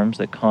storms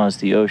that cause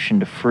the ocean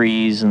to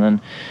freeze and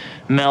then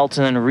melt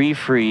and then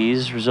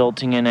refreeze,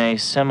 resulting in a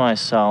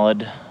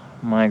semi-solid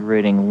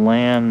migrating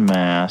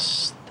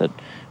landmass that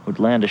would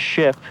land a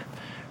ship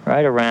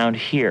right around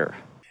here.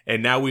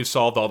 And now we've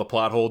solved all the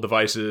plot hole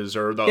devices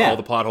or all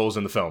the plot holes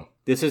in the film.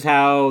 This is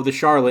how the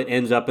Charlotte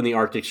ends up in the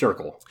Arctic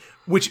Circle.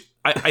 Which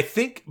I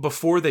think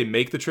before they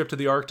make the trip to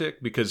the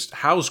Arctic, because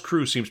Hal's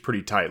crew seems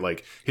pretty tight.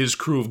 Like his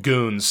crew of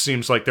goons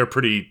seems like they're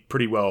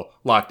pretty well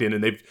locked in,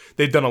 and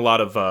they've done a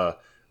lot of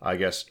I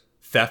guess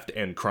theft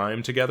and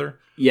crime together.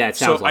 Yeah, it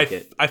sounds like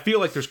it. I feel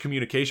like there's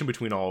communication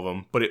between all of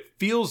them, but it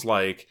feels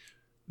like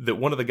that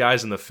one of the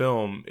guys in the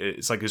film,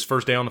 it's like his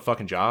first day on the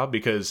fucking job,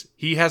 because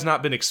he has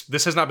not been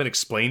this has not been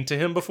explained to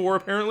him before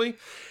apparently,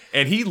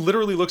 and he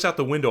literally looks out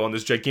the window on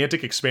this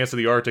gigantic expanse of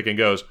the Arctic and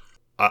goes,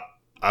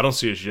 I don't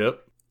see a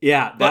ship.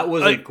 Yeah, that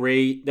was a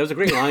great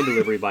line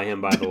delivery by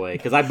him, by the way,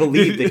 because I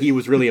believe that he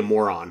was really a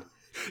moron.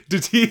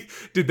 Did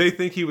they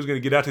think he was going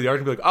to get out to the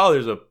Arctic and be like, oh,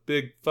 there's a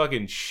big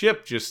fucking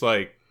ship just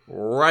like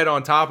right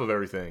on top of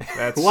everything?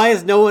 Why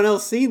has no one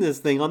else seen this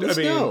thing on the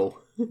snow?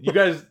 You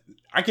guys,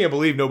 I can't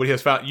believe nobody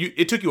has found you.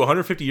 It took you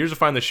 150 years to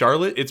find the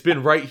Charlotte. It's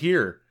been right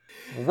here.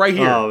 Right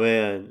here. Oh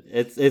man,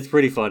 it's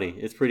pretty funny.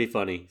 It's pretty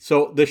funny.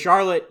 So the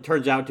Charlotte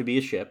turns out to be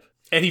a ship.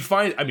 And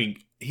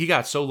he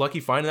got so lucky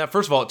finding that.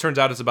 First of all, it turns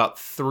out it's about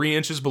 3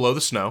 inches below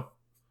the snow.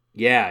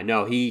 Yeah,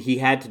 no, he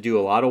had to do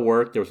a lot of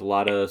work. There was a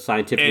lot of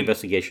scientific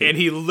investigation. And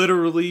he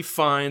literally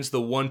finds the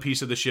one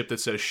piece of the ship that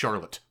says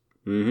Charlotte.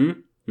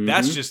 Mm-hmm.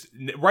 That's just,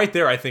 right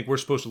there, I think we're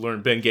supposed to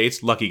learn Ben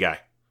Gates, lucky guy.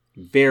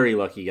 Very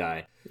lucky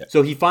guy. Yeah.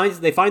 So they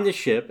find this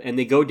ship, and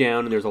they go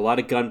down, and there's a lot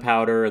of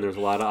gunpowder, and there's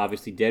a lot of,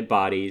 obviously, dead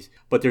bodies.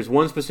 But there's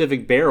one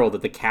specific barrel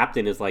that the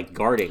captain is, like,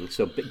 guarding.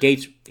 So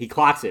Gates, he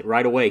clocks it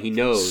right away. He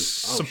knows.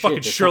 Some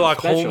fucking Sherlock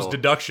Holmes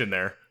deduction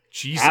there.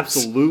 Jesus.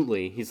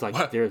 Absolutely. He's like,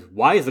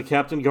 why is the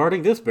captain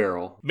guarding this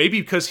barrel? Maybe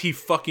because he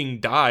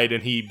fucking died,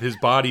 and his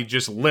body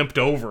just limped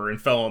over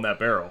and fell on that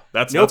barrel.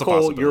 That's a Cole,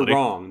 possibility. You're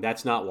wrong.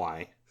 That's not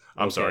why.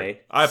 I'm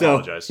sorry. I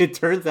apologize. So it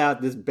turns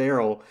out this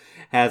barrel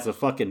has a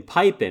fucking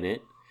pipe in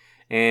it,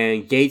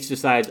 and Gates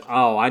decides,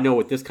 oh, I know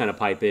what this kind of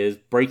pipe is,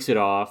 breaks it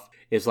off.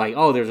 It's like,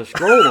 oh, there's a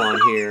scroll on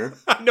here.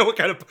 I know what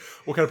kind of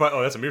pipe.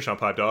 Oh, that's a meerschaum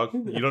pipe, dog.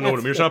 You don't know what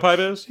a meerschaum pipe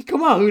is?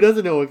 Come on, who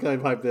doesn't know what kind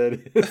of pipe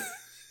that is?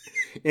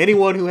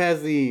 Anyone who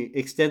has the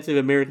extensive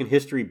American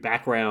history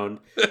background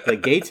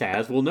that Gates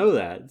has will know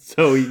that.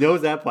 So he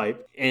knows that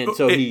pipe, and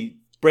so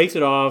he breaks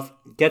it off,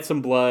 gets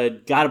some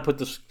blood, got to put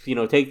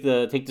the, take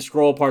the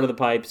scroll part of the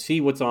pipe, see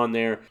what's on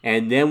there,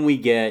 and then we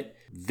get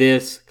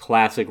this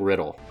classic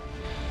riddle.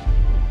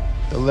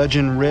 The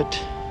legend writ,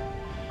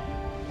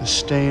 the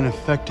stain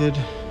affected,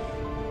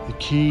 the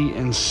key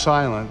in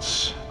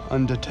silence,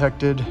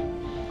 undetected,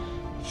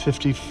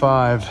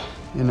 55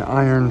 in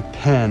iron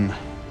pen.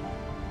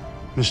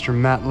 Mr.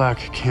 Matlack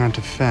can't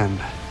offend.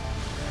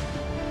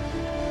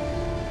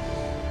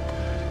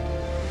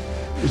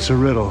 It's a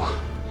riddle.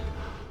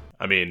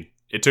 I mean,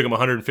 it took him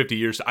 150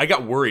 years. I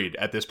got worried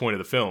at this point of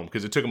the film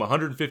because it took him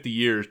 150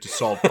 years to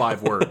solve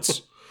 5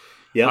 words.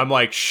 Yeah, I'm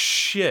like,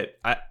 shit.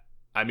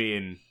 I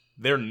mean,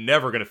 they're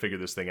never going to figure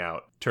this thing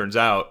out. Turns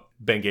out,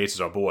 Ben Gates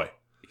is our boy.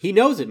 He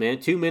knows it, man.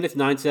 2 minutes,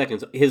 9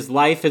 seconds. His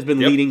life has been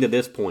leading to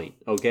this point,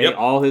 okay? Yep.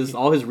 All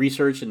his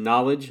research and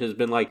knowledge has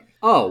been like,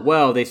 oh,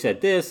 well, they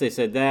said this, they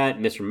said that,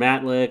 Mr.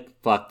 Matlack,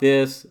 fuck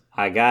this,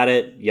 I got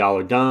it, y'all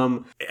are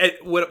dumb. And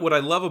what I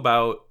love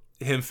about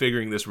him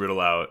figuring this riddle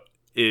out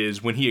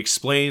is when he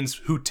explains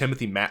who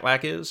Timothy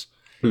Matlack is,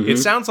 it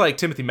sounds like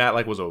Timothy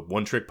Matlack was a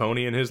one-trick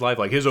pony in his life.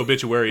 Like, his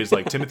obituary is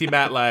like, Timothy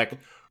Matlack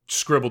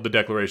scribbled the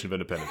Declaration of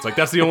Independence. Like,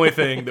 that's the only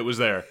thing that was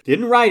there.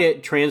 Didn't write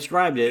it,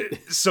 transcribed it.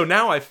 So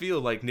now I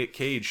feel like Nick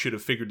Cage should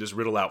have figured this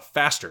riddle out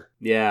faster.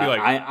 Yeah, like,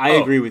 I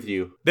agree with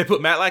you. They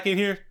put Matlack in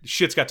here,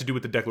 shit's got to do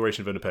with the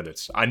Declaration of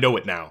Independence. I know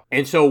it now.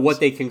 And so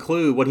what he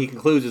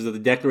concludes is that the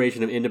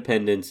Declaration of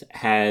Independence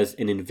has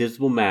an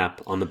invisible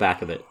map on the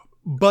back of it.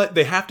 But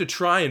they have to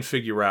try and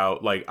figure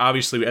out, like,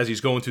 obviously, as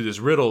he's going through this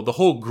riddle, the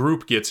whole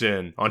group gets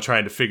in on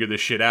trying to figure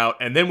this shit out,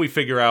 and then we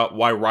figure out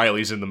why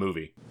Riley's in the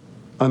movie.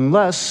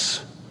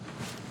 Unless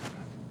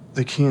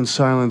the key in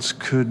silence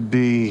could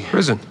be...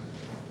 prison.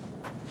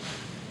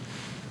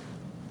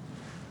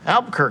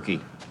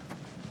 Albuquerque.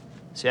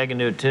 See, I can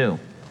do it too.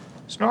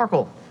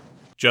 Snorkel.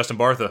 Justin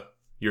Bartha,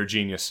 you're a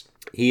genius.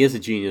 He is a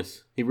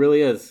genius. He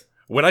really is.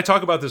 When I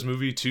talk about this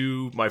movie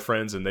to my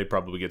friends, and they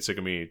probably get sick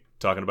of me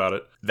talking about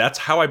it, that's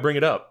how I bring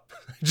it up.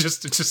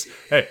 just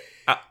hey,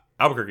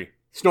 Albuquerque.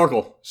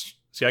 Snorkel.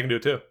 See, I can do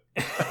it too.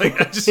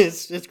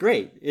 It's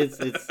great.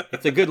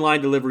 It's a good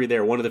line delivery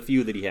there. One of the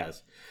few that he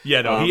has.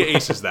 Yeah, no, he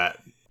aces that.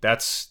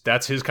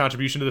 That's his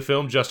contribution to the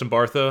film. Justin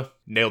Bartha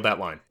nailed that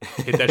line.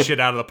 Hit that shit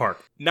out of the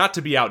park. Not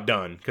to be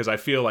outdone, because I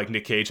feel like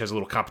Nick Cage has a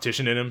little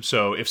competition in him.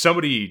 So if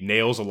somebody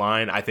nails a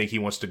line, I think he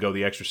wants to go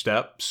the extra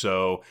step.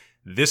 So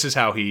this is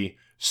how he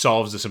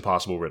solves this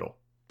impossible riddle.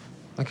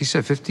 Like you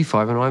said,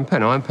 55 and Iron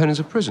Pen. Iron Pen is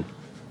a prison.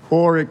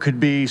 Or it could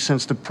be,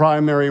 since the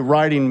primary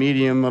writing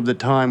medium of the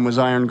time was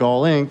Iron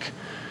Gall ink,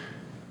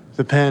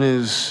 the pen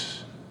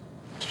it's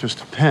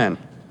just a pen.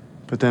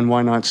 But then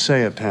why not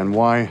say a pen?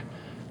 Why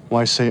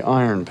say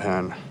Iron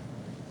Pen?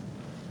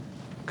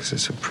 Because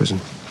it's a prison.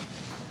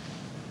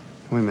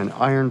 Wait a minute,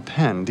 Iron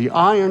Pen. The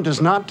iron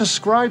does not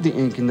describe the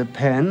ink in the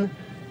pen.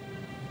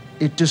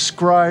 It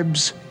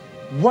describes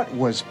what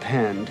was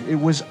penned. It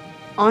was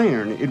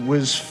iron. It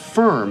was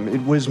firm.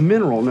 It was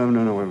mineral.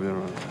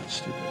 No, that's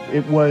stupid.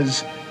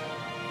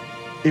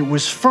 It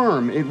was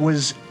firm. It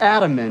was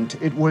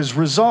adamant. It was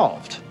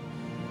resolved.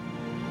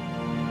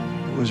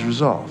 It was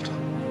resolved.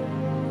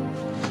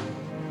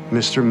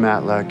 Mr.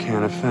 Matlack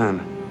can't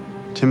offend.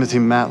 Timothy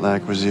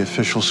Matlack was the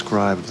official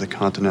scribe of the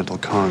Continental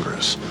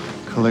Congress,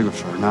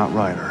 calligrapher, not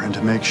writer, and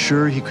to make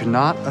sure he could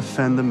not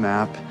offend the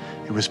map,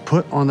 it was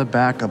put on the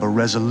back of a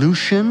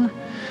resolution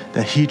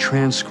that he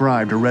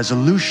transcribed, a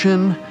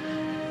resolution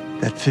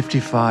that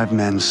 55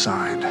 men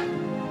signed.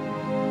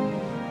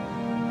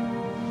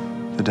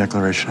 The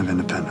Declaration of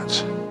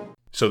Independence.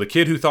 So the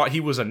kid who thought he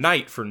was a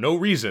knight for no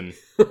reason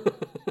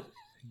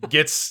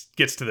gets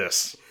to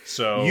this.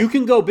 So you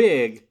can go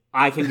big,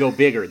 I can go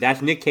bigger.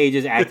 That's Nick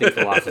Cage's acting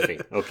philosophy,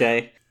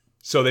 okay?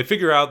 So they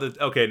figure out that,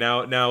 okay,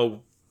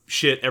 now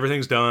shit,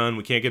 everything's done.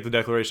 We can't get the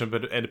Declaration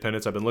of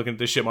Independence. I've been looking at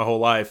this shit my whole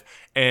life.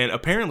 And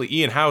apparently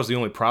Ian Howe is the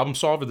only problem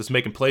solver that's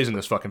making plays in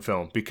this fucking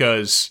film,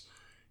 because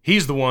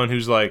he's the one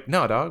who's like,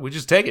 no, dog, we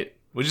just take it.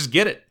 We just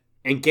get it.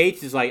 And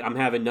Gates is like, I'm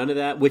having none of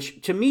that,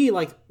 which to me,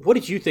 like, what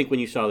did you think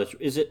when you saw this?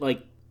 Is it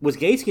like, was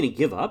Gates going to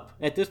give up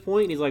at this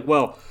point? And he's like,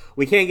 well,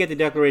 we can't get the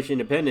Declaration of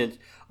Independence.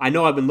 I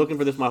know I've been looking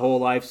for this my whole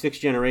life, 6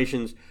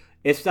 generations.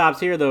 It stops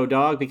here, though,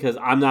 dog, because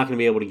I'm not going to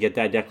be able to get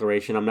that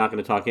declaration. I'm not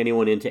going to talk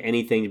anyone into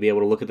anything to be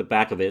able to look at the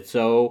back of it.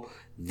 So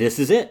this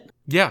is it.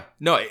 Yeah.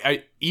 No,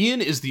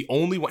 Ian is the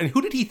only one. And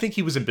who did he think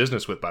he was in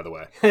business with, by the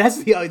way? That's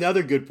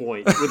another good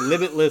point. With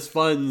limitless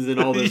funds and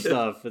all this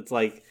stuff. It's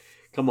like,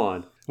 come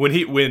on.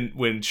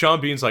 When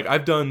Sean Bean's like,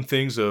 I've done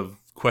things of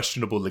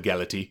questionable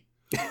legality.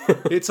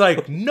 It's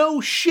like, no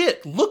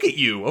shit. Look at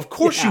you. Of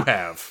course you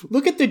have.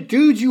 Look at the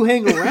dudes you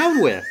hang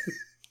around with.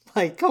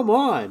 Like, come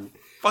on.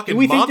 Fucking Do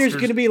we monsters. think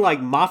there's going to be like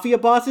mafia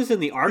bosses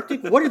in the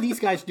Arctic? What are these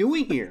guys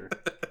doing here?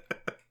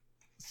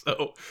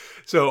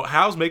 So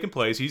Hal's making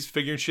plays. He's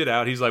figuring shit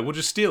out. He's like, we'll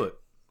just steal it.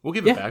 We'll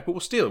give it back, but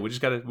we'll steal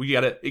it. We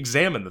gotta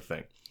examine the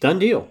thing. Done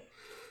deal.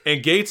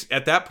 And Gates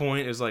at that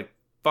point is like,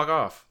 fuck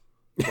off.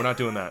 We're not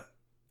doing that.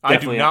 I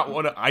do not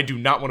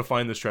want to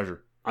find this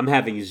treasure. I'm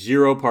having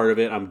zero part of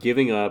it. I'm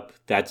giving up.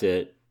 That's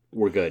it.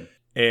 We're good.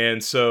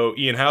 And so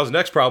Ian Howe's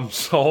next problem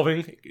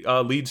solving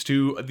leads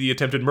to the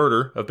attempted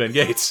murder of Ben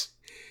Gates.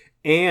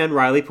 And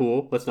Riley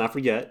Poole, let's not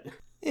forget.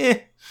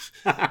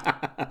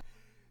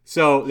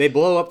 So they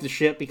blow up the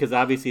ship because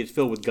obviously it's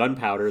filled with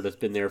gunpowder that's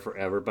been there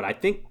forever. But I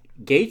think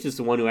Gates is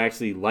the one who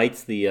actually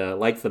lights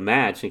the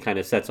match and kind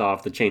of sets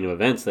off the chain of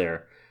events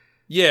there.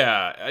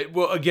 Yeah,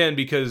 well, again,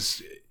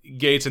 because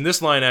Gates, and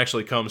this line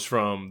actually comes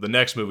from the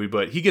next movie,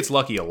 but he gets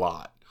lucky a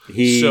lot.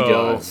 He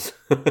does.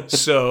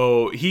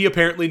 So he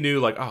apparently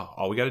knew, like, oh,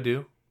 all we got to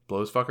do,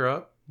 blow this fucker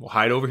up. We'll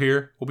hide over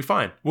here. We'll be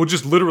fine. We'll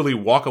just literally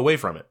walk away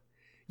from it.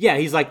 Yeah,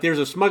 he's like, there's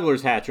a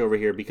smuggler's hatch over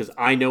here because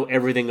I know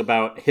everything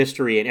about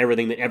history and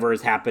everything that ever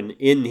has happened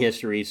in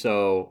history,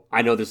 so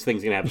I know this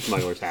thing's going to have a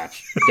smuggler's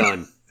hatch.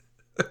 Done.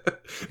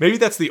 Maybe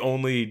that's the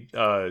only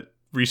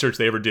research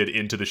they ever did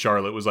into the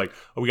Charlotte was like,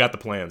 oh, we got the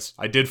plans.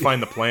 I did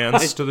find the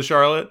plans to the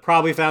Charlotte.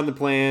 Probably found the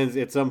plans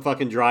at some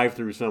fucking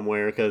drive-through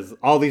somewhere because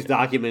all these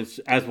documents,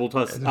 as we'll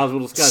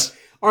discuss,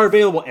 are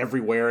available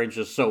everywhere and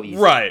just so easy.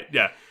 Right,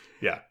 yeah.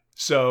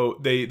 So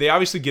they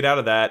obviously get out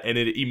of that, and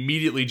it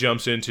immediately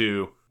jumps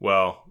into,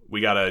 well, we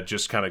got to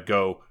just kind of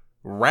go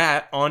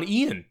rat on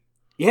Ian.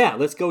 Yeah,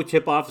 let's go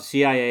tip off the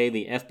CIA,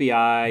 the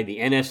FBI, the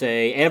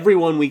NSA,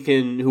 everyone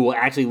who will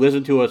actually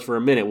listen to us for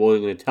a minute. We're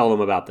going to tell them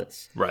about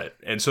this. Right.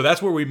 And so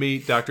that's where we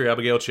meet Dr.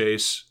 Abigail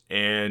Chase.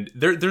 And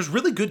there's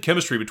really good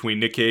chemistry between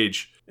Nick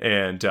Cage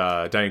and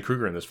Diane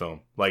Kruger in this film.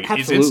 Like,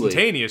 Absolutely. It's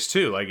instantaneous,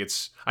 too. Like,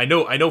 I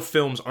know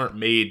films aren't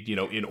made,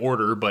 in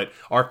order, but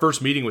our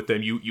first meeting with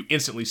them, you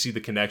instantly see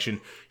the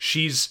connection.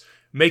 She's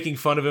making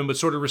fun of him, but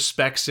sort of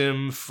respects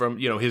him from,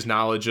 his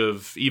knowledge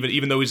of,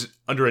 even though he's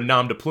under a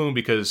nom de plume,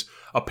 because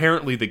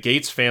apparently the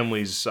Gates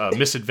family's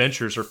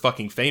misadventures are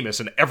fucking famous,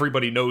 and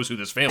everybody knows who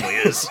this family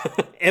is.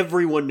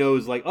 Everyone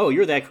knows, like, oh,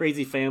 you're that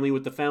crazy family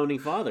with the founding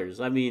fathers.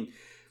 I mean,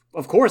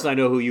 of course I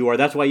know who you are.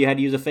 That's why you had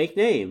to use a fake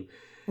name.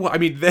 Well, I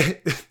mean,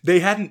 they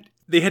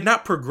had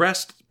not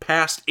progressed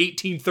past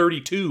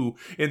 1832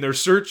 in their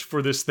search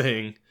for this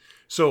thing.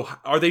 So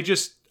are they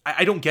just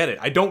I don't get it.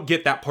 I don't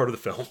get that part of the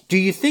film. Do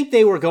you think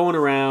they were going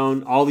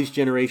around all these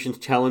generations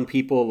telling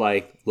people,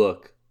 like,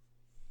 look,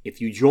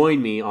 if you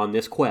join me on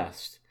this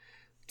quest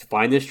to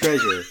find this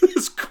treasure,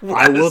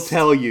 I will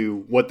tell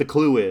you what the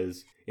clue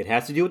is. It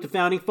has to do with the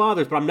Founding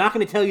Fathers, but I'm not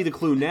going to tell you the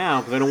clue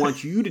now because I don't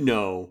want you to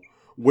know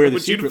where the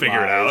secret lies.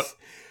 Figure it out.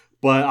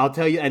 But I'll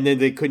tell you, and then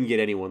they couldn't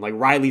get anyone. Like,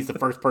 Riley's the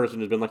first person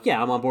who's been like,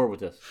 yeah, I'm on board with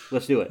this.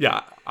 Let's do it.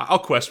 Yeah, I'll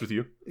quest with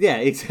you. Yeah,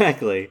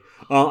 exactly.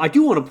 I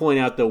do want to point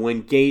out, though,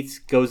 when Gates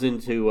goes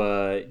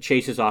into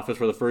Chase's office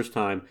for the first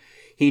time,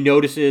 he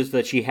notices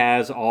that she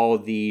has all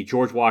the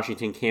George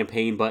Washington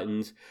campaign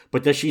buttons,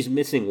 but that she's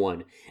missing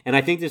one. And I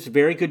think this is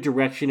very good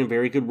direction and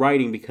very good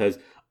writing because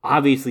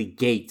obviously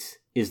Gates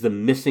is the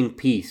missing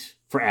piece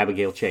for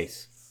Abigail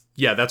Chase.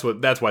 Yeah, that's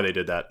why they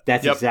did that.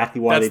 That's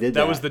exactly why they did that.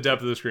 That was the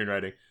depth of the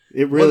screenwriting.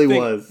 It really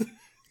was.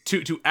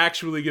 To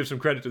actually give some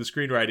credit to the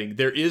screenwriting,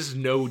 there is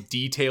no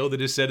detail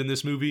that is said in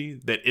this movie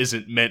that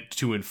isn't meant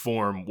to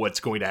inform what's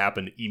going to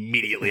happen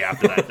immediately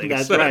after that thing.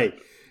 That's right.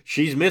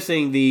 She's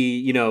missing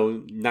the,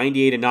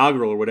 98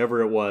 inaugural or whatever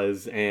it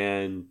was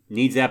and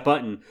needs that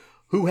button.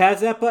 Who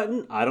has that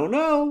button? I don't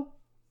know.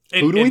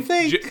 Who do we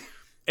think?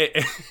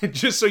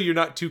 Just so you're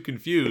not too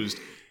confused,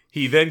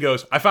 he then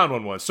goes, I found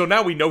one once. So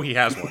now we know he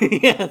has one.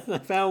 Yes, I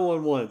found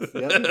one once.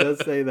 Yep, he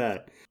does say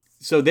that.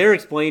 So they're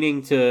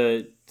explaining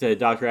to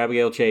Dr.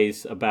 Abigail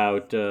Chase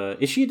about,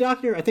 is she a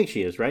doctor? I think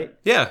she is, right?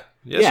 Yeah.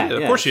 Yes,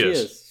 of course she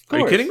is. Are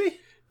you kidding me?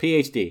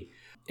 PhD.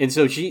 And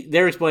so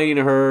they're explaining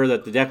to her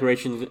that the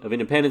Declaration of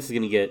Independence is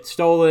going to get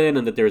stolen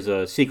and that there's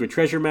a secret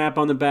treasure map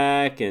on the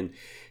back. And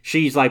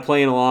she's like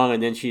playing along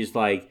and then she's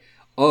like,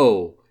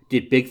 oh,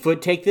 did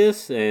Bigfoot take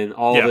this? And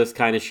all this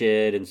kind of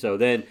shit. And so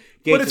then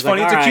Gates But it's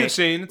funny. It's a cute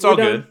scene. It's all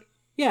good.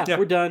 Yeah,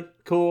 we're done.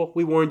 Cool.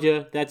 We warned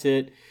you. That's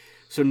it.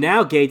 So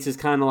now Gates is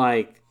kind of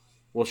like,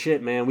 well,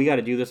 shit, man, we got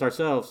to do this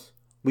ourselves.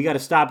 We got to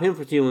stop him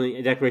from stealing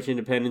the Declaration of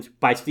Independence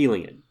by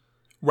stealing it.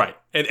 Right.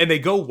 And they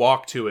go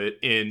walk to it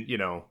in,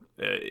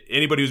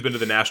 anybody who's been to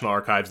the National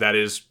Archives, that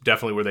is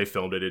definitely where they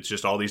filmed it. It's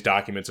just all these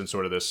documents in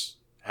sort of this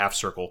half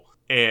circle.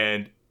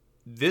 And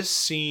this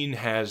scene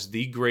has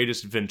the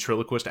greatest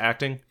ventriloquist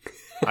acting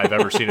I've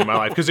ever seen in my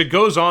life. Because it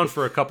goes on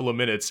for a couple of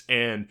minutes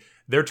and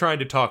they're trying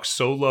to talk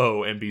so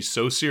low and be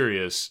so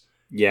serious.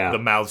 Yeah. The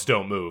mouths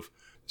don't move.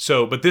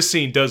 So, but this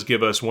scene does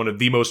give us one of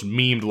the most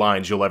memed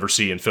lines you'll ever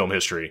see in film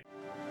history.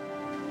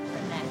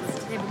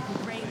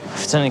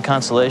 If it's any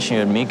consolation, you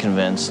had me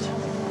convinced.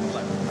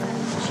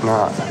 It's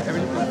not.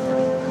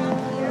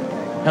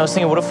 I was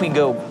thinking, what if we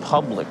go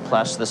public,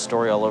 plaster the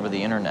story all over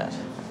the internet?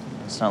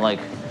 It's not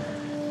like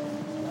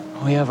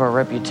we have our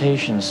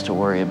reputations to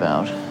worry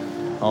about.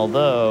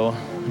 Although,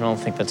 I don't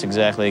think that's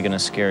exactly going to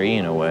scare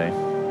Ian away.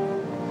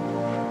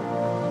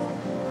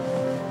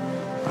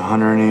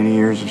 180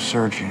 years of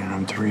searching, and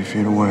I'm 3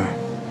 feet away.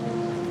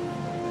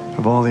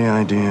 Of all the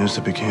ideas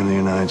that became the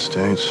United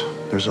States,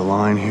 there's a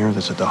line here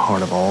that's at the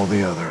heart of all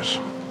the others.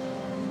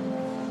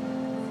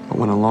 But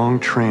when a long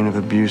train of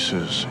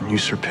abuses and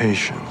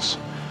usurpations,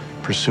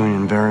 pursuing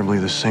invariably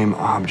the same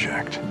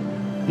object,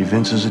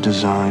 evinces a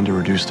design to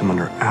reduce them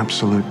under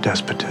absolute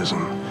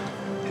despotism,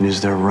 it is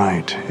their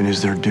right, it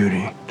is their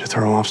duty to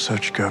throw off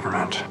such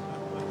government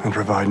and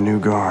provide new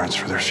guards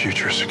for their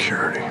future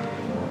security.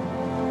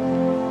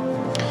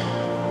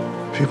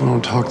 People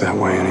don't talk that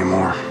way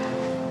anymore.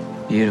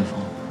 Beautiful.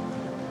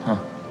 Huh.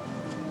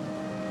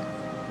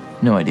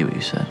 No idea what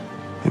you said.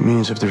 It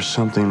means if there's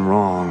something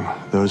wrong,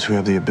 those who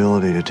have the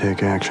ability to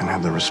take action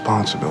have the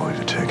responsibility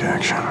to take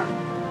action.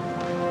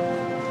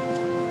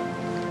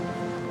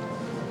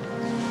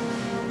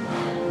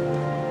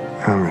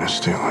 I'm gonna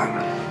steal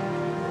it.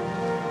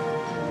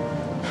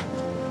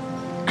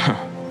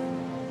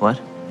 What?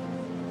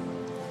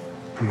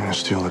 I'm gonna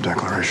steal the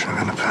Declaration of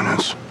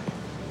Independence.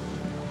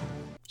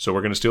 So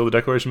we're going to steal the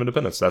Declaration of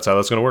Independence. That's how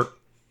that's going to work.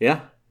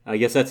 Yeah, I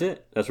guess that's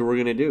it. That's what we're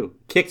going to do.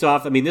 Kicks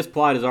off, this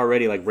plot is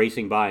already like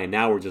racing by, and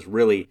now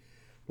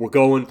we're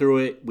going through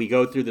it. We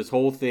go through this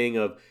whole thing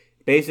of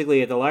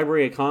basically at the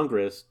Library of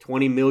Congress,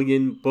 20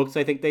 million books,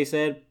 I think they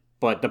said,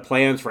 but the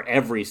plans for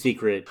every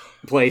secret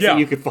place that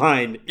you could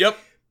find. Yep.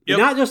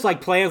 Not just like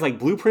plans, like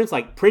blueprints,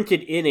 like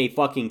printed in a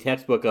fucking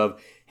textbook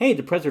of, hey,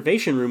 the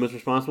preservation room is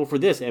responsible for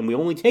this, and we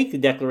only take the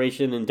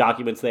declaration and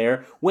documents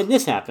there when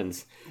this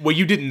happens. What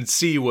you didn't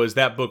see was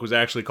that book was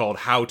actually called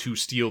How to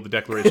Steal the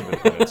Declaration of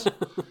Independence.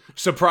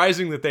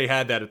 Surprising that they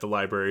had that at the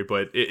library,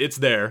 but it's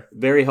there.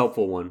 Very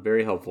helpful one.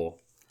 Very helpful.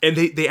 And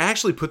they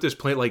actually put this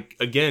plan, like,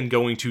 again,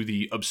 going to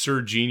the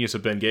absurd genius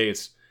of Ben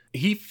Gates.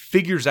 He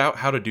figures out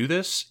how to do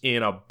this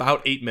in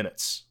about 8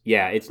 minutes.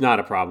 Yeah, it's not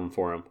a problem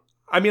for him.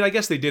 I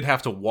guess they did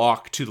have to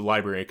walk to the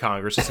Library of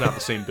Congress. It's not the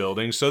same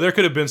building. So there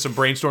could have been some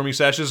brainstorming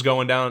sessions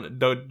going down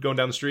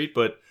the street,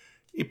 but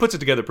he puts it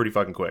together pretty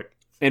fucking quick.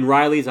 And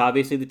Riley's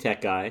obviously the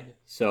tech guy,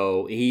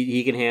 so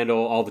he can handle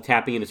all the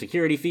tapping into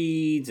security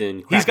feeds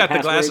and he's got the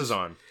glasses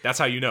on. That's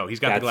how you know. He's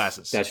got the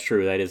glasses. That's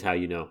true. That is how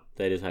you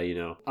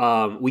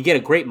know. We get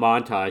a great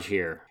montage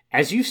here.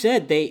 As you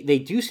said, they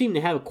do seem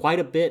to have quite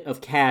a bit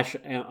of cash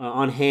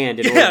on hand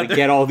in order to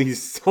get all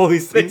these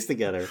things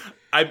together.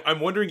 I'm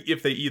wondering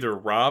if they either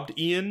robbed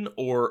Ian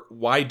or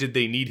why did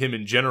they need him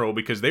in general,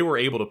 because they were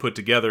able to put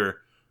together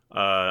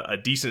a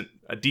decent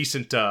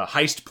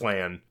heist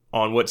plan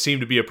on what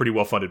seemed to be a pretty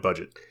well-funded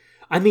budget.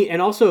 I mean,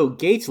 and also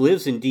Gates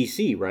lives in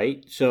D.C.,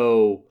 right?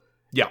 So,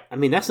 yeah. I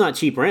mean, that's not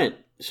cheap rent.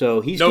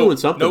 So he's doing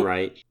something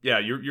right.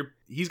 Yeah,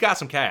 he's got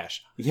some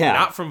cash.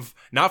 Yeah.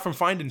 Not from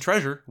finding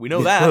treasure. We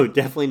know that. No,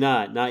 definitely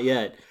not. Not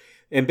yet.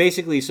 And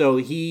basically, so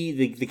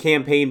the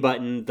campaign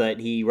button that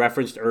he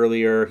referenced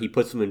earlier, he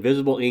puts some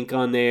invisible ink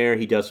on there.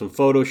 He does some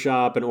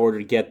Photoshop in order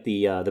to get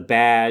the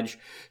badge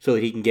so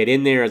that he can get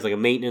in there as like a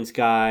maintenance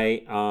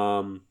guy.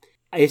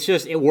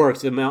 It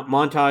works. The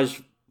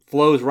montage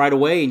flows right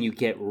away, and you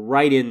get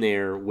right in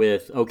there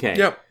with,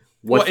 okay,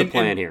 what's the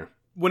plan here?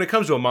 When it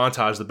comes to a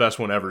montage, the best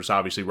one ever is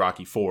obviously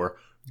Rocky IV.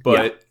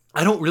 But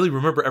I don't really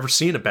remember ever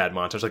seeing a bad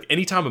montage. Like,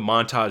 anytime a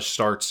montage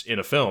starts in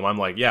a film, I'm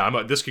like,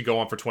 this could go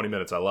on for 20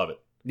 minutes. I love it.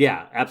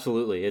 Yeah,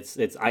 absolutely.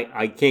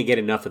 I can't get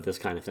enough of this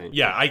kind of thing.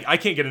 Yeah, I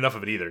can't get enough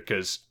of it either,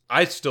 because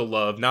I still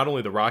love not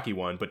only the Rocky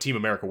one, but Team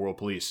America World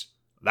Police.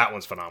 That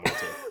one's phenomenal,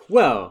 too.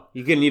 Well,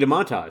 you're going to need a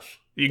montage.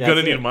 You're going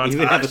to need a montage. You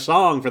even have a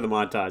song for the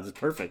montage. It's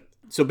perfect.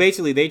 So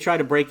basically, they try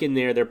to break in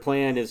there. Their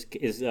plan is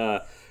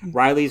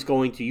Riley's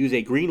going to use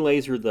a green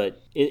laser that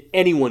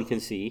anyone can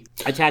see,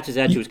 attaches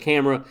that to his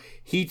camera,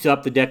 heats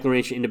up the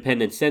Declaration of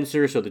Independence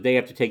sensor so that they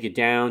have to take it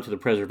down to the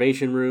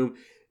preservation room.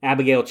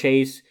 Abigail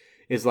Chase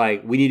is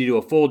like, we need to do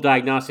a full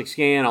diagnostic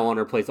scan. I want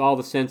to replace all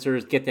the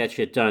sensors, get that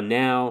shit done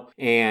now.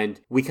 And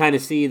we kind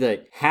of see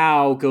that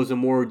Hal goes a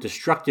more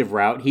destructive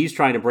route. He's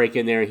trying to break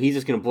in there. He's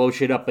just going to blow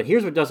shit up. But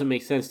here's what doesn't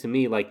make sense to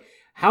me. Like,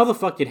 how the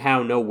fuck did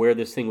Hal know where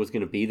this thing was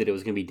going to be, that it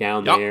was going to be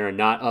down there and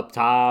not up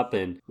top?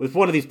 And with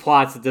one of these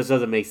plots, it just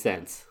doesn't make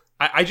sense.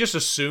 I just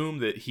assume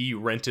that he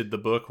rented the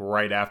book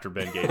right after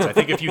Ben Gates. I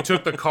think if you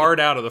took the card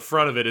out of the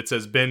front of it, it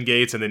says Ben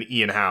Gates and then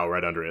Ian Howe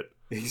right under it.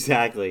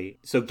 Exactly.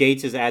 So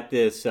Gates is at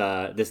this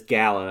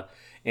gala,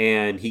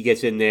 and he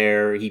gets in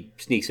there. He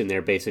sneaks in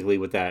there basically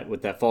with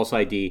that false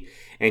ID,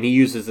 and he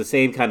uses the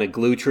same kind of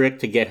glue trick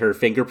to get her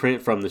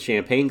fingerprint from the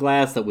champagne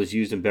glass that was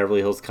used in Beverly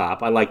Hills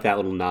Cop. I like that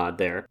little nod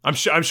there. I'm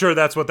sure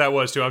that's what that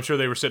was too. I'm sure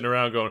they were sitting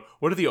around going,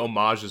 "What are the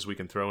homages we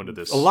can throw into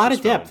this?" A lot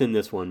of depth in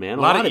this one, man.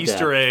 A lot of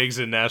Easter eggs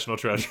in National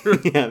Treasure.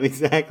 Yeah,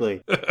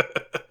 exactly.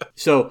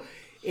 So,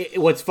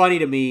 what's funny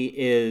to me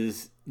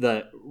is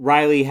that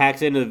Riley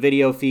hacks into the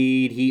video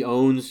feed. He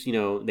owns, they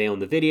own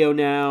the video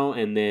now,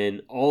 and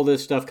then all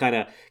this stuff kind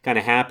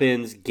of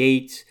happens.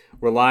 Gates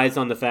relies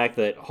on the fact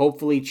that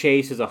hopefully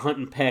Chase is a hunt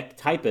and peck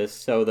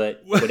typist, so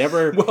that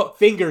whatever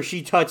finger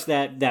she touched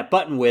that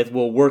button with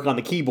will work on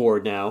the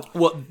keyboard now.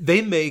 Well,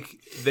 they make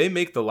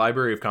the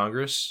Library of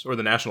Congress, or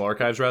the National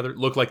Archives rather,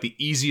 look like the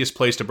easiest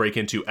place to break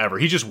into ever.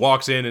 He just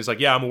walks in and is like,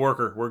 "Yeah, I'm a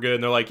worker. We're good."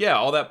 And they're like, "Yeah,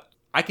 all that."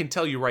 I can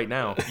tell you right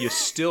now, you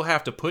still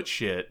have to put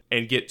shit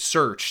and get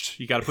searched.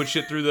 You got to put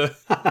shit through the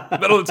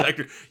metal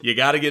detector. You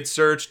got to get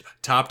searched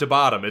top to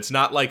bottom. It's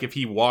not like if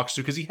he walks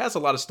through, because he has a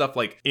lot of stuff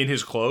like in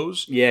his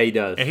clothes. Yeah, he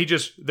does. And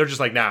they're just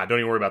like, "Nah, don't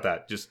even worry about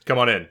that. Just come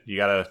on in. You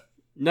got to."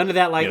 None of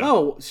that like,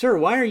 "Oh, sir,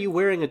 why are you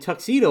wearing a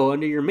tuxedo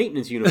under your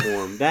maintenance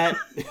uniform?" That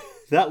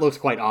looks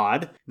quite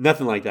odd.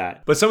 Nothing like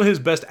that. But some of his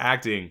best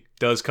acting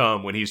does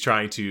come when he's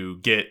trying to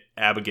get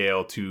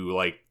Abigail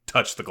to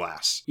touch the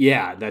glass.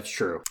 Yeah, that's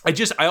true.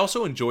 I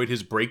also enjoyed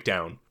his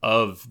breakdown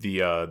of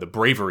the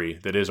bravery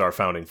that is our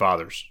founding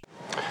fathers.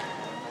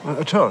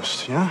 A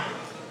toast, yeah?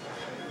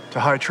 To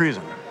high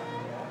treason.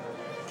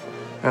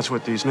 That's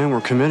what these men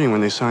were committing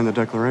when they signed the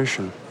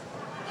Declaration.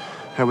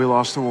 Had we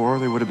lost the war,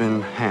 they would have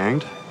been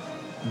hanged,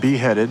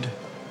 beheaded,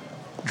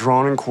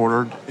 drawn and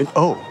quartered,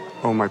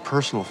 and my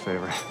personal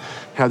favorite,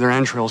 had their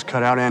entrails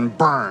cut out and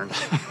burned.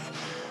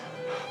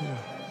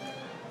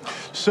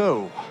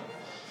 So...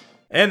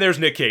 And there's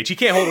Nick Cage. He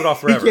can't hold it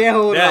off forever. He can't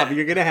hold it off.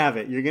 You're going to have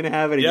it. You're going to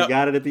have it, and you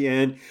got it at the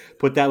end.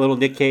 Put that little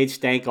Nick Cage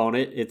stank on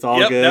it. It's all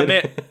good. That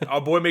man,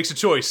 our boy makes a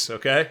choice,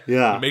 okay?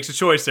 Yeah. He makes a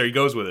choice there. He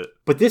goes with it.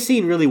 But this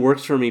scene really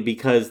works for me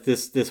because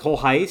this whole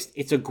heist,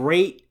 it's a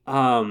great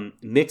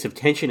mix of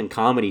tension and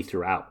comedy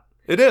throughout.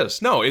 It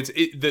is. No,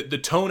 the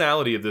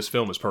tonality of this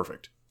film is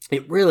perfect.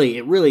 It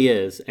really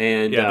is.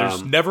 And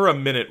there's never a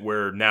minute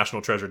where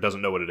National Treasure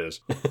doesn't know what it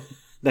is.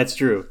 That's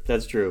true.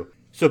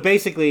 So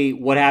basically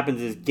what happens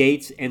is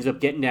Gates ends up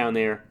getting down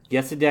there,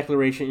 gets the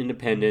Declaration of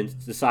Independence,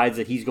 decides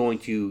that he's going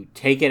to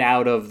take it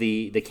out of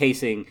the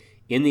casing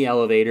in the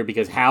elevator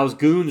because Hal's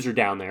goons are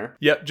down there.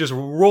 Yep, just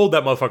rolled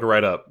that motherfucker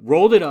right up.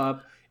 Rolled it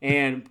up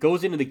and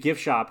goes into the gift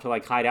shop to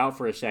hide out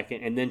for a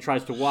second, and then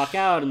tries to walk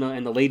out,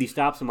 and the lady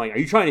stops him like, "Are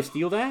you trying to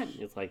steal that?"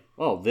 And it's like,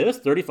 "Oh, this?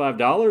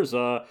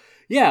 $35?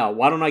 Yeah,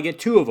 why don't I get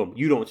 2 of them?"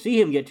 You don't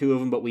see him get 2 of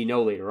them, but we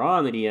know later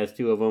on that he has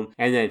 2 of them.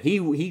 And then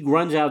he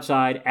runs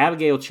outside.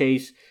 Abigail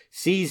Chase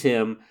sees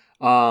him,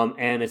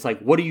 and it's like,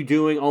 "What are you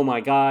doing? Oh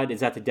my God, is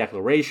that the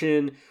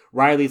Declaration?"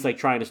 Riley's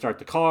trying to start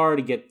the car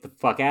to get the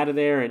fuck out of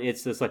there, and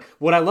it's just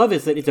what I love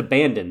is that it's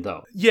abandoned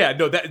though. Yeah,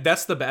 no,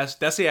 that's the best.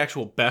 That's the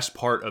actual best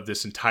part of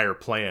this entire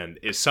plan,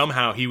 is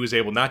somehow he was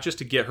able not just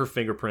to get her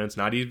fingerprints,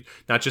 not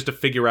just to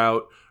figure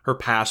out her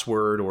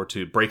password or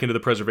to break into the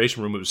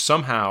preservation room. It was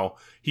somehow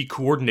he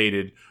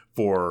coordinated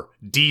for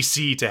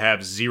DC to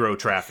have zero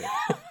traffic.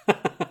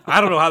 I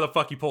don't know how the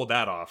fuck he pulled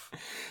that off,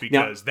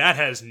 because that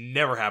has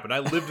never happened. I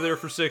lived there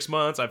for 6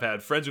 months. I've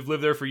had friends who've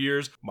lived there for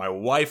years. My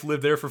wife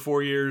lived there for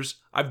 4 years.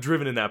 I've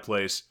driven in that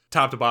place,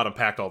 top to bottom,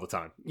 packed all the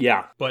time.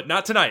 Yeah. But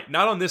not tonight.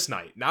 Not on this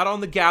night. Not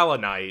on the gala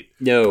night.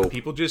 No.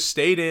 People just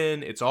stayed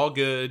in. It's all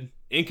good.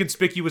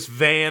 Inconspicuous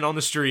van on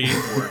the street.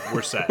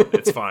 We're set.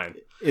 It's fine.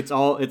 It's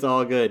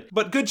all good.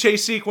 But good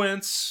chase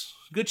sequence.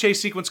 Good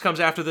chase sequence comes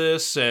after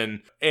this,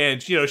 and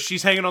you know,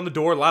 she's hanging on the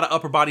door. A lot of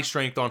upper body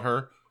strength on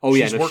her. Oh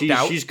yeah,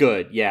 she's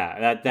good.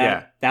 Yeah,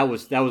 that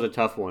was a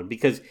tough one,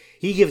 because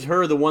he gives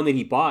her the one that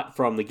he bought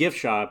from the gift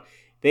shop.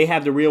 They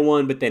have the real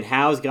one, but then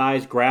Howe's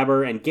guys grab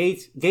her, and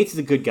Gates is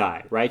a good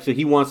guy, right? So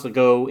he wants to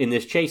go in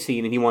this chase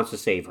scene, and he wants to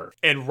save her.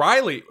 And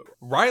Riley,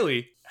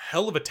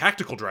 hell of a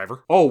tactical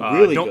driver. Oh,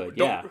 really good.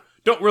 Yeah.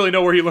 Don't really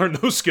know where he learned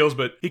those skills,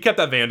 but he kept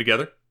that van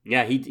together.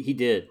 Yeah, he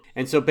did.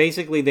 And so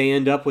basically they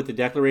end up with the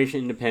Declaration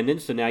of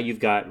Independence. So now you've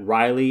got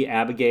Riley,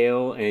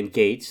 Abigail, and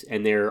Gates,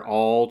 and they're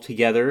all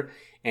together.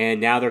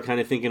 And now they're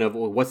kind of thinking of,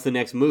 well, what's the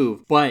next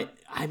move? But,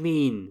 I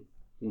mean,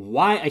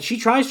 why? She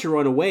tries to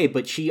run away,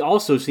 but she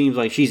also seems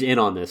like she's in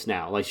on this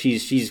now. Like,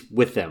 she's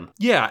with them.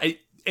 Yeah,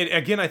 and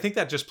again, I think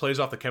that just plays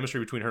off the chemistry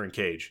between her and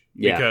Cage.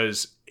 Yeah.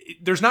 Because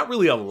there's not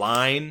really a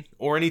line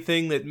or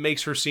anything that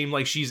makes her seem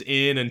like she's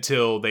in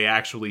until they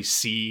actually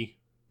see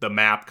the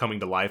map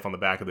coming to life on the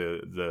back of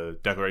the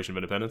Declaration of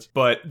Independence.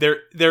 But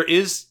there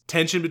is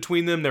tension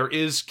between them. There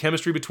is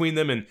chemistry between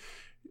them. And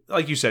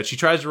like you said, she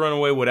tries to run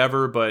away,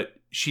 whatever, but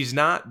she's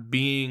not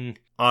being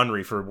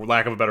ornery, for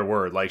lack of a better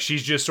word. Like,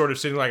 she's just sort of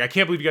sitting like, I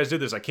can't believe you guys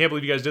did this. I can't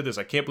believe you guys did this.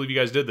 I can't believe you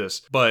guys did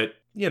this. But,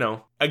 you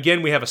know,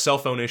 again, we have a cell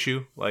phone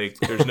issue. Like,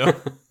 there's no...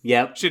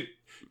 Yep. She didn't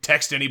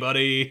text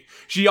anybody.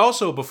 She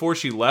also, before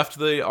she left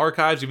the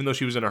archives, even though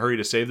she was in a hurry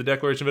to save the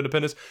Declaration of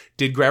Independence,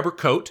 did grab her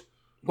coat.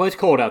 Well, it's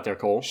cold out there,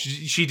 Cole.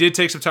 She did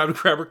take some time to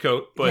grab her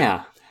coat, but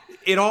yeah.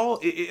 It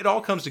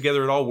all comes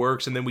together. It all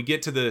works, and then we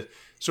get to the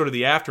sort of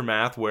the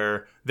aftermath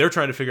where they're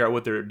trying to figure out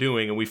what they're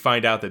doing, and we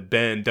find out that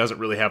Ben doesn't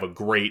really have a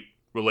great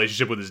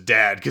relationship with his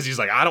dad, because he's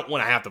like, I don't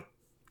want to have to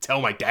tell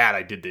my dad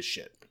I did this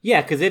shit.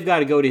 Yeah, because they've got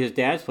to go to his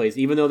dad's place,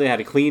 even though they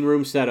had a clean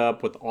room set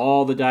up with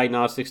all the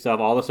diagnostic stuff,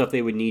 all the stuff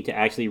they would need to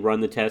actually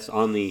run the tests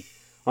on the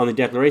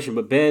Declaration.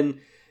 But Ben,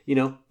 you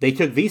know, they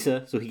took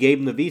Visa, so he gave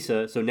him the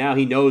Visa, so now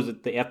he knows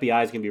that the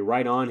FBI is going to be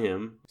right on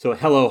him. So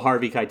hello,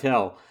 Harvey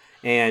Keitel.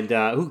 And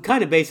who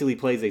kind of basically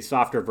plays a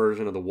softer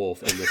version of the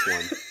Wolf in this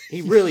one.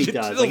 He really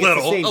does. Like,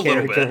 it's the same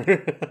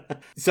character.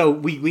 So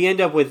we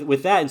end up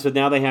with that, and so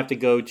now they have to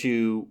go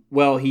to,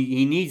 well,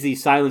 he needs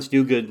these Silence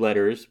Dogood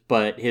letters,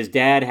 but his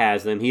dad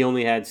has them. He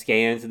only had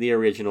scans of the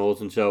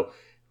originals, and so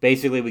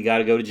basically we got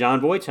to go to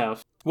John Voight's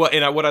house. Well,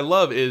 and what I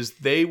love is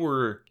they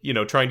were, you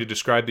know, trying to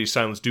describe these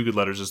Silence Dogood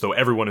letters as though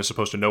everyone is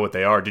supposed to know what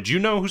they are. Did you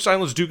know who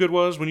Silence Dogood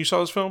was when you saw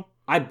this film?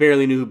 I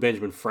barely knew who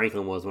Benjamin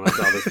Franklin was when I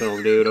saw this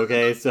film, dude,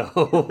 okay?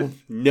 So,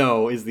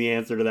 no is the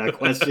answer to that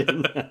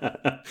question.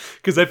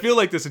 Because I feel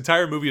like this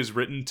entire movie is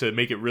written to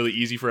make it really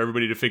easy for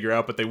everybody to figure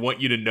out, but they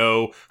want you to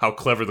know how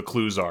clever the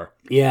clues are.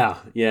 Yeah.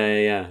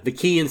 The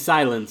key in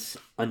silence,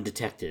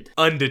 undetected.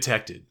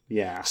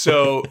 Yeah.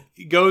 So,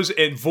 he goes,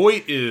 and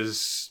Voight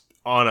is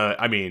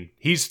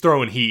he's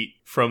throwing heat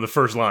from the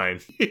first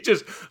line. He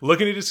just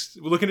looking at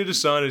his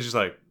son is just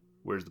like,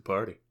 where's the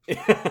party?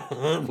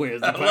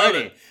 Where's the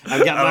party?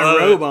 I've got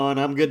my robe on.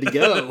 I'm good to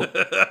go.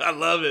 I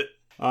love it.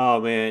 Oh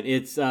man,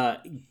 it's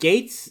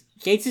Gates'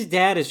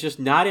 dad is just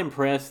not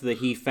impressed that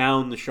he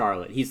found the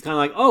Charlotte. He's kind of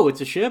like, oh, it's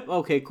a ship?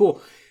 Okay,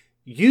 cool.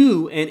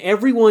 You and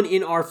everyone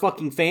in our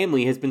fucking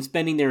family has been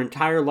spending their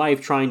entire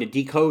life trying to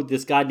decode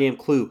this goddamn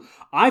clue.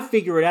 I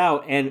figure it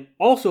out, and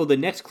also the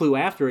next clue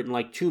after it in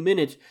like 2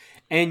 minutes,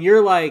 and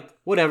you're like,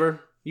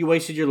 whatever, you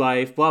wasted your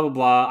life, blah, blah,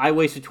 blah. I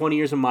wasted 20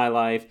 years of my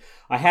life.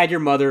 I had your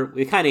mother.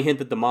 We kind of hint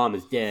that the mom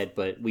is dead,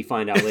 but we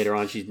find out later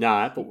on she's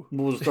not, but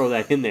we'll just throw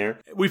that in there.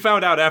 We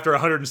found out after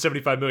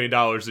 $175 million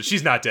that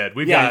she's not dead.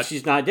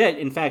 She's not dead.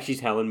 In fact, she's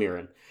Helen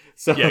Mirren.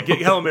 So, yeah,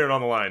 get Helen Mirren on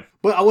the line.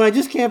 But what I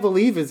just can't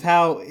believe is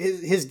how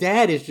his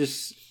dad is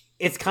just,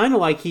 it's kind of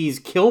like he's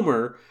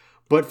Kilmer,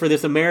 but for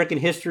this American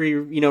history,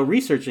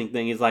 researching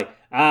thing. He's like,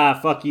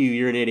 fuck you,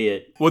 you're an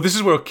idiot. Well, this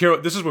is where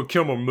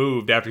Kilmer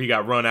moved after he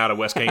got run out of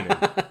West Canaan.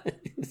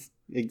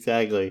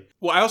 Exactly.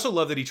 Well, I also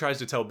love that he tries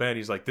to tell Ben,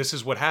 he's like, this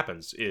is what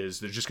happens,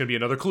 is there's just going to be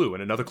another clue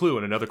and another clue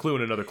and another clue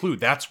and another clue.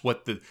 That's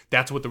what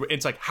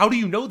it's like, how do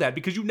you know that?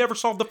 Because you never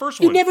solved the first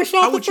one. You never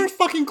solved the first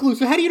fucking clue,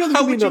 so how do you know there's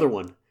going to be another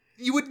one?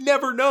 You would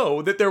never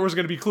know that there was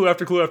going to be clue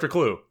after clue after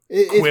clue.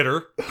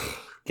 Quitter.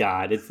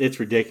 God, it's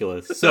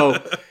ridiculous.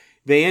 So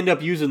they end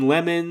up using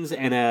lemons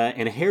and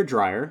a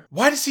hairdryer.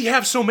 Why does he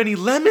have so many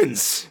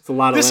lemons? It's a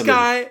lot of lemons. This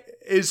guy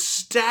is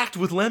stacked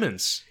with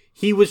lemons.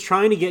 He was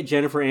trying to get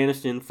Jennifer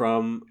Aniston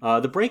from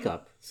the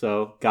breakup,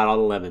 so got all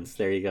the lemons.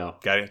 There you go.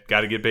 Got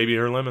to get baby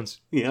her lemons.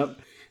 Yep.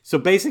 So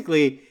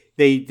basically,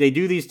 they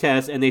do these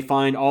tests and they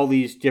find all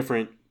these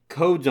different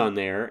codes on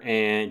there,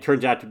 and it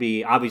turns out to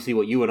be obviously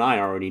what you and I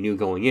already knew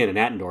going in, an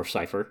Attendorf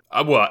cipher.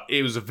 Well,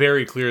 it was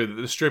very clear that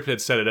the strip had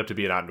set it up to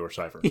be an Attendorf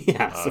cipher.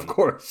 Yes, of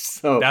course.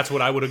 So that's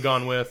what I would have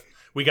gone with.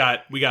 We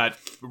got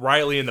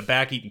Riley in the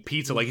back eating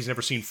pizza like he's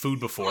never seen food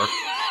before.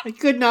 I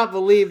could not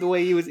believe the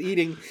way he was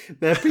eating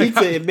that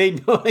pizza. It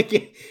made no.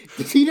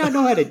 Does he not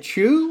know how to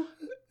chew?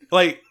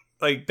 Like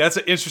that's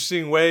an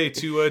interesting way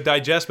to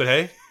digest, but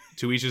hey,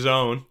 to each his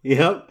own.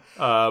 Yep.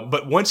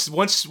 But once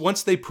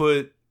they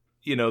put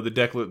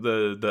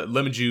the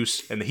lemon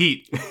juice and the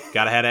heat,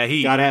 gotta have that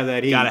heat. Gotta have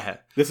that heat.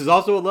 This is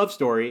also a love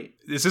story.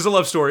 This is a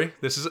love story.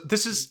 This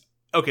is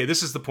okay.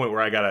 This is the point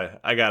where I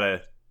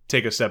gotta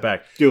take a step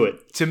back. Do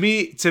it. To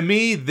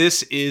me,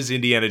 this is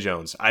Indiana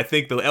Jones. I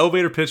think the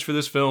elevator pitch for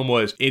this film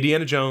was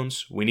Indiana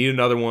Jones. We need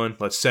another one.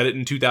 Let's set it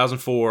in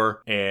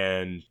 2004,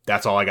 and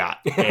that's all I got.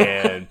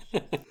 And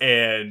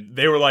and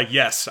they were like,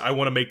 yes, I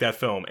want to make that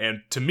film.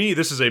 And to me,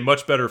 this is a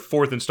much better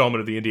fourth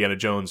installment of the Indiana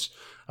Jones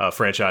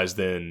franchise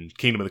than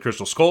Kingdom of the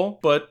Crystal Skull,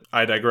 but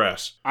I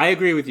digress. I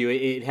agree with you.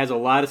 It has a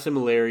lot of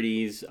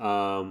similarities.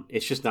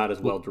 It's just not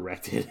as well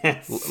directed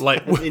as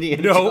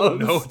Indiana Jones.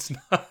 No, it's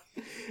not.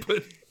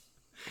 But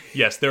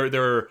yes, there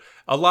are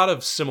a lot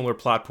of similar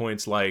plot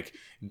points, like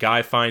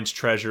guy finds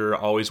treasure,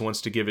 always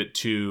wants to give it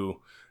to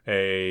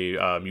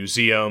a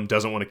museum,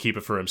 doesn't want to keep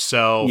it for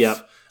himself,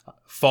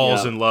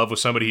 falls in love with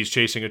somebody he's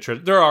chasing a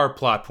treasure. There are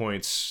plot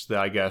points that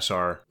I guess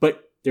are...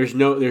 But there's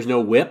no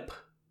whip,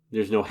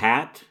 there's no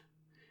hat,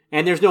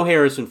 and there's no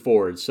Harrison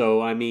Ford.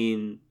 So, I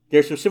mean,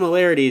 there's some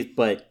similarities,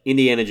 but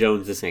Indiana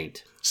Jones this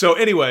ain't. So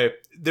anyway,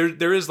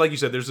 there is, like you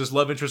said, there's this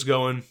love interest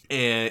going,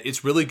 and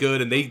it's really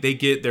good. And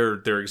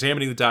they're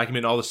examining the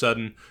document. And all of a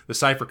sudden, the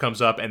cipher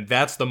comes up, and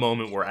that's the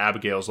moment where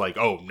Abigail's like,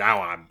 "Oh,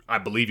 now I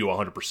believe you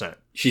 100%."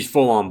 She's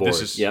full on board.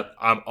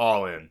 I'm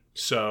all in.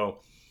 So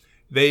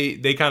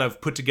they kind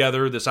of put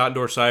together this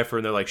Attendorf cipher,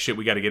 and they're like, "Shit,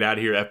 we got to get out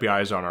of here.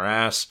 FBI is on our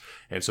ass."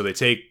 And so they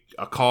take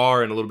a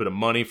car and a little bit of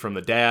money from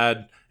the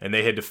dad, and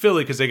they head to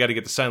Philly because they got to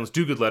get the Silence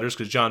Dogood letters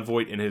because John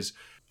Voight, in his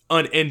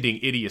unending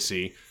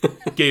idiocy,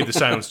 gave the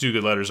Silence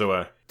Dogood letters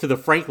away to the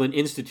Franklin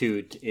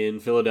Institute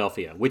in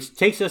Philadelphia, which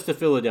takes us to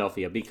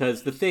Philadelphia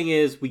because the thing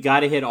is, we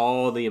got to hit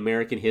all the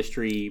American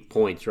history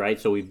points, right?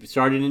 So we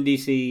started in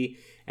DC,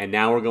 and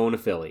now we're going to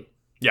Philly.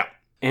 Yeah.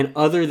 And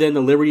other than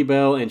the Liberty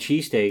Bell and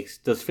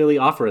cheesesteaks, does Philly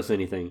offer us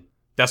anything?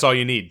 That's all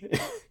you need.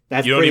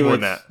 That's you don't need more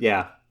than that.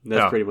 Yeah,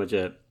 that's pretty much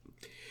it.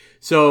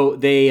 So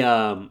they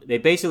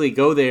basically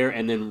go there,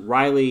 and then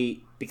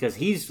Riley, because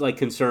he's like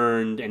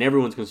concerned, and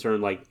everyone's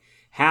concerned, like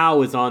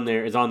Hal is on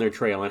their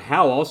trail, and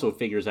Hal also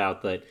figures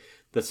out that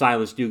the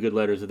Silence Dogood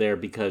letters are there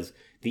because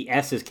the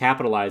S is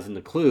capitalized in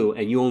the clue,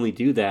 and you only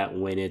do that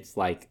when it's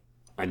like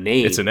a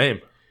name. It's a name.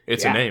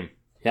 It's a name.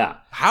 Yeah.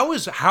 Hal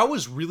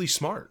is really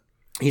smart.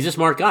 He's a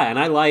smart guy, and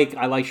I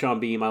like Sean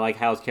Bean. I like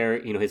Hal's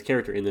character, his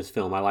character in this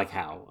film. I like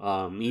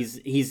Hal.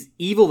 He's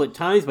evil at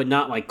times, but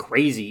not like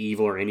crazy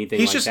evil or anything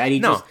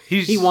that.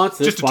 He wants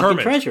this fucking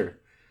treasure.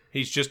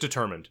 He's just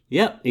determined.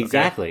 Yep,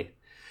 exactly. Okay?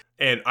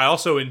 And I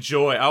also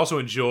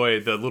enjoy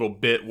the little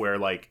bit where,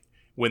 like,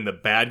 when the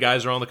bad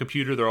guys are on the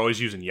computer, they're always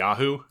using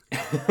Yahoo.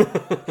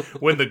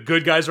 When the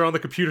good guys are on the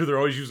computer, they're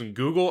always using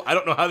Google. I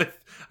don't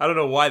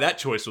know why that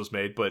choice was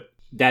made, but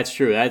that's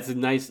true. That's a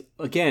nice.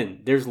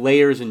 Again, there's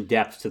layers and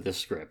depth to this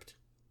script.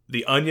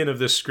 The onion of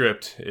this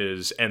script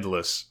is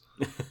endless.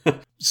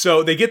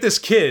 So they get this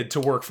kid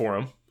to work for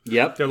them.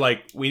 Yep. They're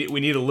like, we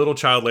need a little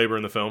child labor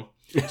in the film.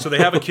 So they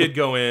have a kid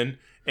go in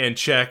and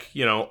check,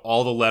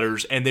 all the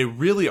letters, and they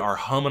really are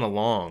humming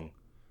along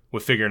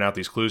with figuring out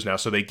these clues now.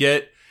 So they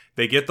get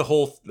the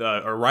whole,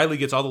 or Riley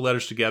gets all the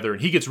letters together,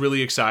 and he gets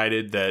really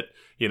excited that,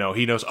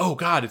 he knows, oh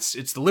God,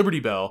 it's the Liberty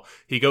Bell.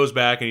 He goes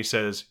back and he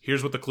says,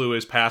 here's what the clue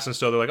is, pass and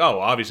so they're like, oh,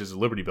 obviously it's the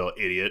Liberty Bell,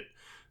 idiot.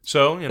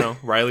 So,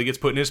 Riley gets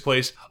put in his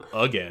place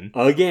again.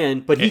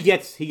 But he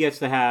gets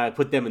to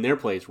put them in their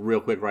place real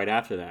quick right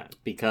after that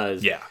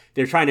because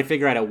they're trying to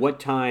figure out at what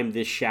time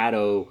this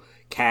shadow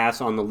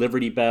casts on the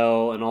Liberty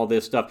Bell and all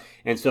this stuff.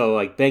 And so,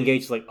 like, Ben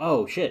Gates is like,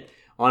 oh, shit,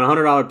 on a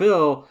 $100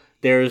 bill,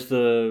 there's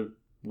the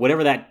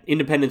whatever that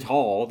Independence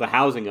Hall, the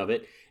housing of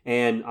it,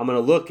 and I'm going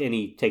to look, and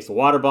he takes the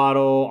water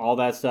bottle, all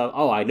that stuff.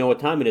 Oh, I know what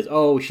time it is.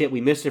 Oh, shit,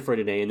 we missed it for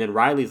today. And then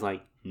Riley's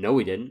like, no,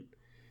 we didn't.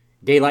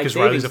 Daylight savings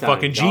time. Because Riley's a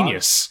fucking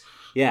genius.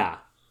 Yeah.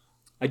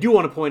 I do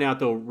want to point out,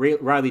 though,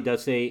 Riley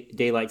does say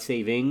daylight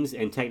savings,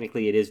 and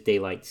technically it is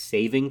daylight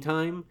saving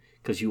time,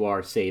 because you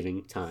are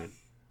saving time.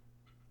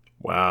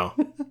 Wow.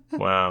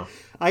 Wow.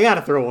 I got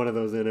to throw one of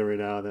those in every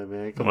now and then,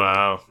 man. Come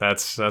on.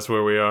 That's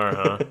where we are,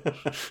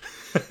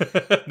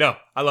 huh? No,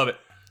 I love it.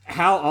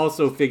 Hal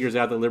also figures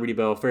out the Liberty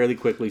Bell fairly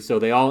quickly, so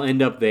they all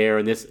end up there,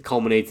 and this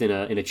culminates in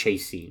a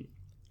chase scene.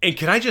 And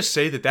can I just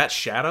say that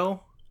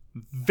shadow,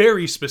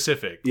 very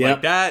specific. Yep.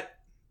 Like that,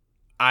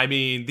 I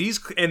mean, these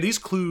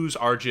clues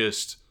are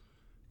just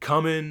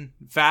coming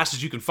fast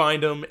as you can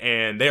find them,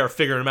 and they are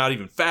figuring them out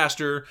even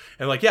faster.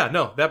 And like, yeah,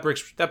 no, that brick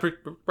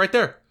right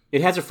there.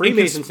 It has a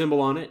Freemason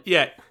symbol on it.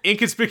 Yeah,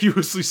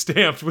 inconspicuously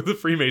stamped with the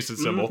Freemason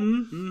symbol.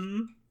 Mm-hmm,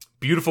 mm-hmm.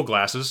 Beautiful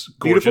glasses.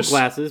 Gorgeous. Beautiful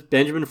glasses.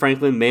 Benjamin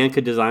Franklin, man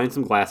could design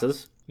some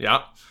glasses.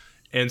 Yeah.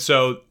 And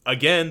so,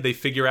 again, they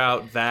figure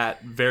out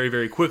that very,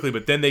 very quickly,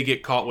 but then they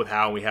get caught with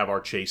how we have our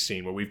chase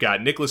scene where we've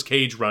got Nicolas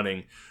Cage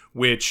running,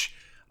 which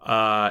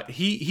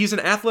he's an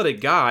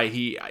athletic guy.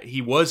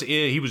 He was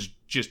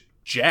just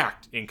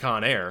jacked in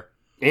Con Air.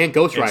 And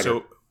Ghost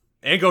Rider.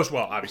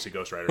 Obviously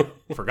Ghost Rider,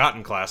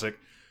 forgotten classic.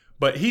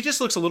 But he just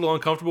looks a little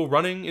uncomfortable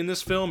running in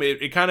this film.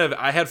 It kind of,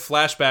 I had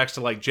flashbacks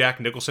to like Jack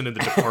Nicholson in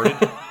The Departed.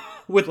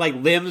 With like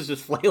limbs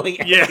just flailing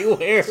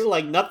everywhere,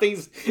 like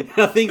nothing's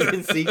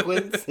in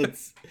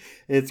sequence.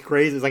 It's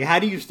crazy. It's like, how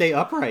do you stay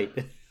upright?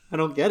 I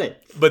don't get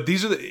it. But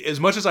these are as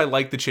much as I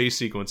like the chase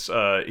sequence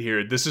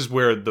here. This is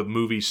where the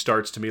movie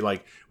starts to me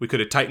like we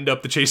could have tightened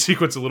up the chase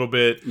sequence a little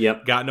bit.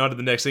 Yep. Gotten on to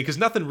the next thing because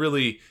nothing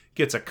really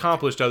gets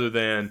accomplished other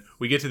than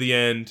we get to the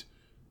end.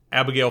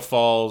 Abigail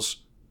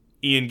falls.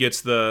 Ian gets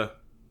the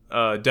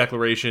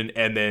declaration,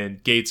 and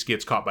then Gates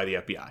gets caught by the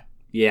FBI.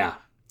 Yeah.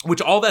 Which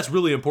all that's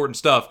really important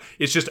stuff.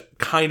 It's just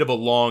kind of a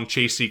long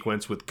chase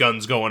sequence with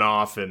guns going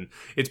off, and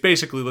it's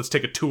basically let's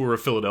take a tour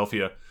of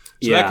Philadelphia.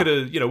 So that could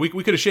have,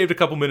 we could have shaved a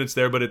couple minutes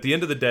there, but at the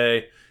end of the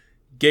day,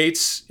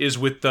 Gates is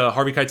with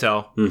Harvey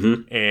Keitel,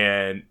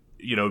 and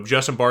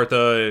Justin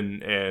Bartha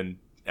and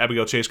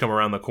Abigail Chase come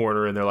around the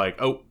corner, and they're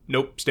like, "Oh,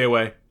 nope, stay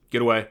away,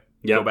 get away,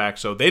 go back."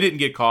 So they didn't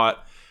get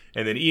caught,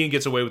 and then Ian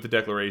gets away with the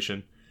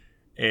declaration,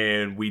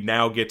 and we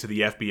now get to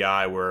the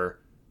FBI where.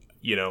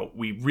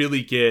 We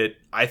really get,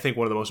 I think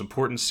one of the most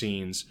important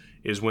scenes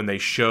is when they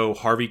show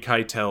Harvey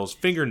Keitel's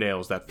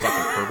fingernails, that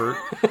fucking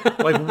pervert.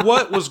 Like,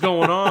 what was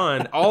going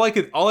on? All I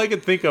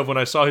could think of when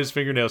I saw his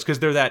fingernails, because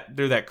they're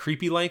that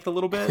creepy length a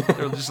little bit.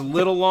 They're just a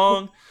little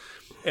long.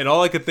 And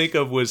all I could think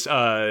of was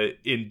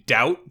In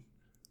Doubt.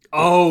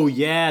 Oh,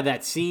 yeah,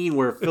 that scene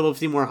where Philip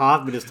Seymour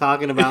Hoffman is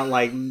talking about,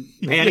 like,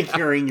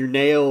 manicuring your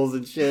nails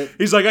and shit.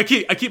 He's like, I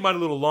keep mine a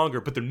little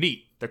longer, but they're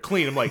neat. They're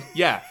clean. I'm like,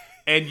 yeah.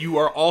 And you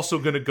are also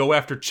going to go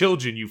after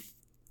children, you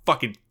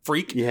fucking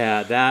freak.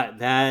 Yeah,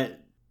 that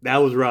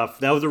was rough.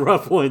 That was a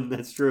rough one.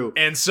 That's true.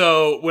 And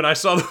so when I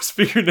saw those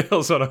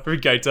fingernails on Harvey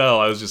Keitel,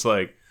 I was just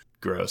like,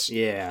 gross.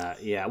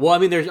 Yeah. Well, I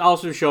mean, they're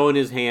also showing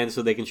his hands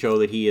so they can show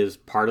that he is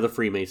part of the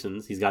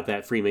Freemasons. He's got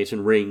that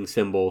Freemason ring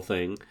symbol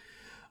thing.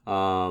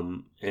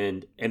 And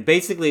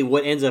basically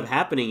what ends up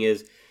happening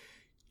is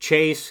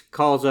Chase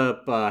calls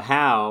up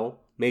Hal,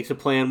 makes a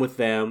plan with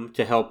them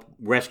to help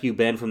rescue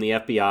Ben from the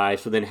FBI.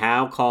 So then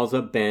Hal calls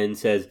up Ben,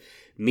 says,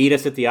 meet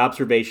us at the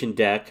observation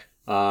deck,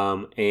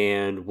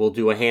 and we'll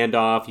do a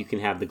handoff. You can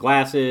have the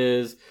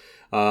glasses.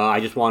 I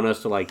just want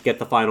us to like get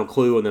the final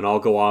clue, and then I'll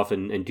go off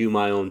and do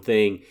my own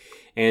thing.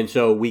 And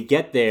so we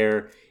get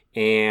there,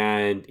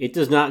 and it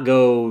does not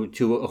go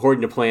to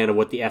according to plan of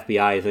what the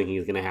FBI is thinking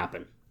is going to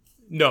happen.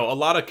 No, a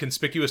lot of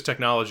conspicuous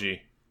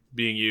technology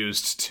being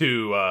used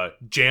to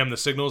jam the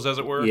signals, as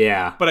it were.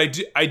 Yeah.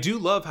 But I do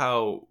love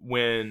how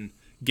when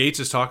Gates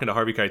is talking to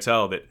Harvey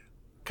Keitel, that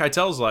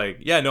Keitel's like,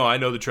 yeah, no, I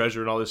know the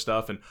treasure and all this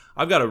stuff, and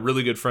I've got a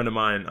really good friend of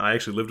mine, I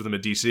actually lived with him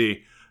at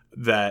DC,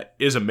 that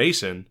is a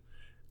Mason.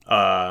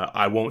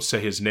 I won't say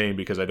his name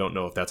because I don't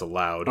know if that's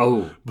allowed.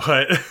 Oh.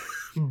 But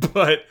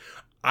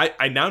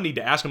I now need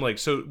to ask him, like,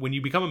 so when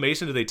you become a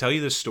Mason, do they tell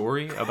you this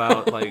story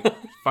about, like,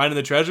 finding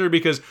the treasure?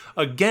 Because,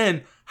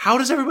 again, how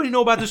does everybody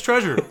know about this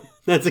treasure?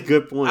 That's a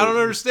good point. I don't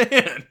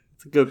understand.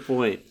 That's a good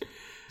point.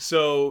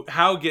 So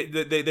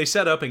they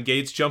set up, and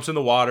Gates jumps in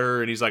the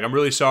water, and he's like, "I'm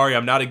really sorry.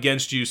 I'm not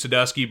against you,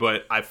 Sadusky,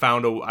 but I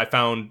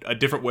found a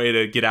different way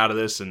to get out of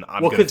this, and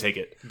I'm going to take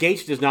it."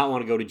 Gates does not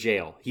want to go to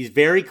jail. He's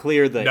very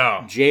clear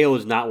that jail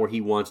is not where he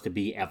wants to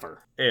be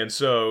ever. And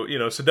so,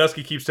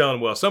 Sadusky keeps telling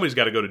him, "Well, somebody's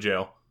got to go to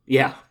jail."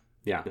 Yeah.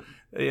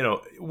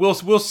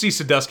 We'll see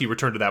Sadusky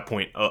return to that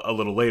point a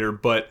little later,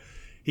 but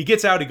he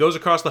gets out. He goes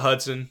across the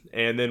Hudson,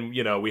 and then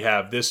we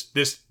have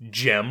this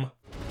gem.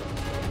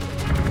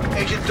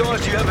 Agent Dawes,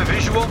 do you have a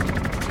visual?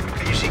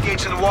 Can you see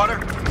Gates in the water?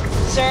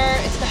 Sir,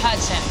 it's the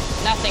Hudson.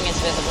 Nothing is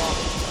visible.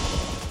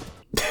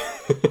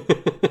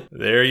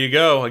 There you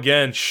go.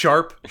 Again,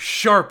 sharp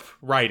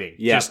writing.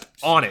 Yep. Just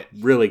on it.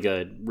 Really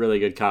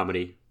good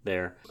comedy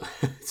there.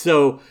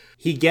 So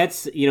he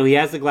gets, he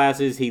has the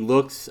glasses. He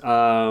looks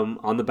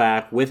on the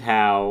back with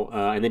Hal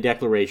and the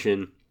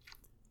declaration.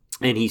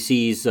 And he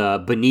sees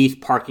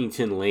beneath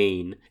Parkington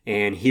Lane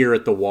and here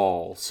at the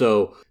wall.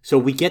 So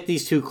we get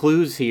these two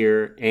clues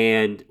here.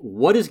 And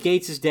what does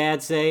Gates'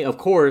 dad say? Of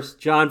course,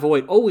 Jon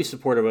Voight, always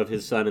supportive of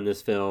his son in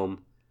this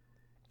film.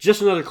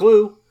 Just another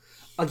clue.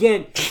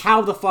 Again,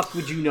 how the fuck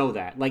would you know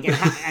that? Like, and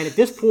at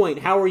this point,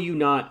 how are you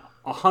not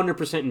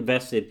 100%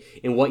 invested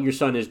in what your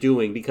son is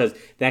doing? Because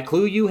that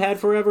clue you had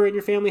forever and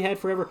your family had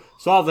forever,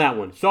 solve that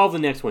one. Solve the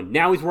next one.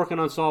 Now he's working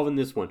on solving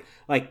this one.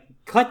 Like,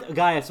 cut a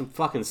guy some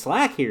fucking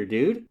slack here,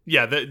 dude.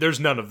 Yeah, there's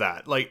none of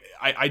that. Like,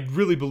 I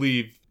really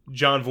believe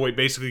Jon Voight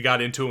basically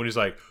got into it and he's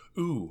like,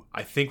 ooh,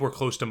 I think we're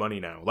close to money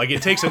now. Like,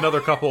 it takes another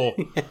couple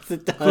yes,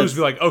 it does. clues to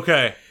be like,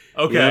 okay,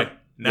 yep.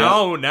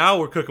 now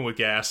we're cooking with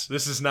gas.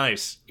 This is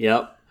nice.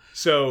 Yep.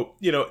 So,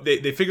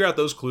 they figure out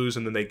those clues,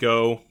 and then they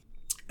go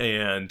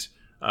and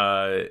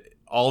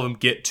all of them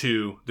get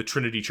to the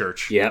Trinity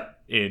Church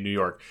in New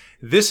York.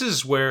 This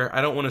is where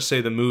I don't want to say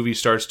the movie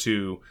starts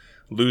to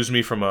lose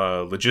me from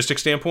a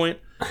logistics standpoint,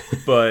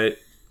 but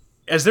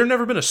has there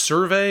never been a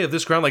survey of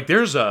this ground? Like,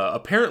 there's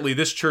apparently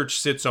this church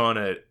sits on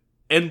an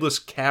endless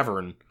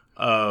cavern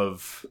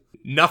of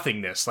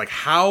nothingness. Like,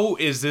 how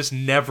is this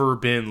never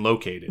been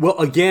located? Well,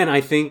 again,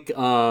 I think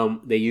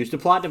they used a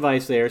plot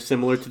device there,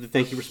 similar to the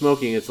Thank You for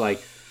Smoking. It's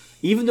like,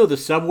 even though the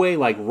subway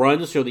like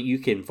runs so that you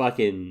can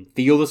fucking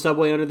feel the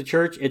subway under the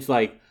church, it's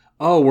like,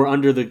 oh, we're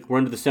under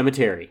the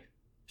cemetery.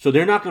 So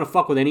they're not going to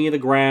fuck with any of the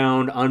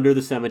ground under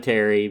the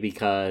cemetery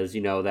because,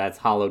 that's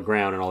hollowed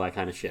ground and all that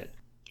kind of shit.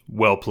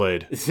 Well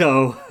played.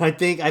 So I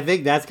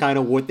think that's kind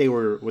of what they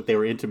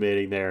were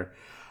intimating there.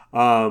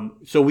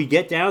 So we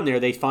get down there,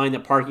 they find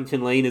that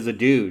Parkington Lane is a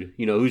dude,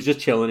 who's just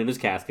chilling in his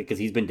casket because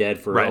he's been dead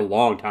for a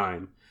long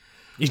time.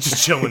 He's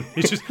just chilling.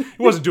 He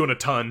wasn't doing a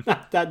ton.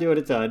 Not doing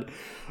a ton.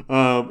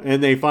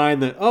 And they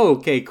find that, oh,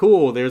 okay,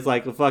 cool. There's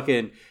like a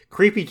fucking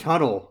creepy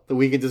tunnel that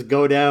we can just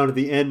go down at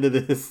the end of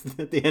this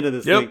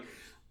thing.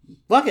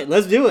 Fuck it,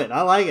 let's do it.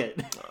 I like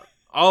it.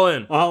 All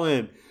in. All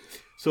in.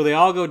 So they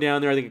all go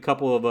down there. I think a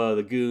couple of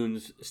the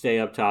goons stay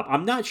up top.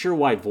 I'm not sure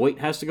why Voight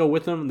has to go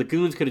with them. The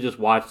goons could have just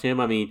watched him.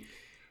 I mean,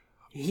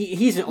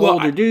 he's an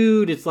older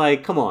dude. It's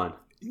like, come on.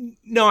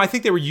 No, I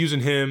think they were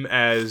using him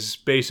as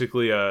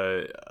basically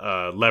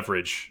a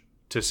leverage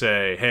to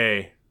say,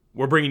 hey,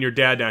 we're bringing your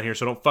dad down here,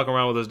 so don't fuck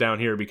around with us down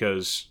here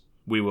because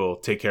we will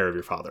take care of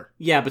your father.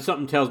 Yeah, but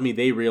something tells me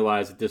they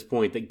realize at this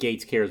point that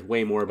Gates cares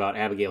way more about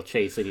Abigail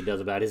Chase than he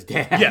does about his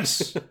dad.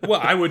 Yes.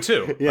 Well, I would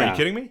too. Yeah, are you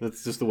kidding me?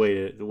 That's just the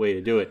way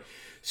to do it.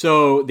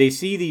 So they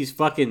see these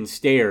fucking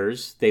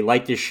stairs. They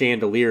light this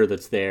chandelier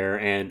that's there,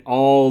 and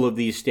all of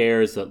these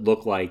stairs that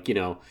look like,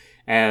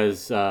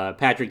 as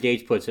Patrick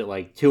Gates puts it,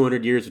 like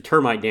 200 years of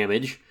termite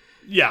damage.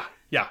 Yeah.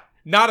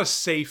 Not a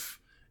safe,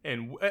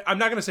 and I'm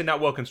not going to say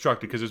not well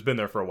constructed because it's been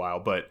there for a while,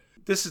 but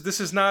this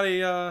is not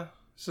a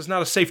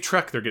safe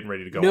trek they're getting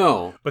ready to go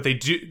on. But they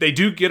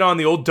do get on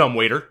the old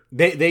dumbwaiter.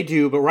 They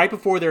do, but right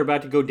before they're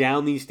about to go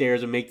down these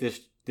stairs and make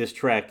this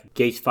trek,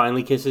 Gates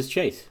finally kisses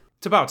Chase.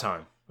 It's about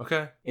time,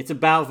 okay? It's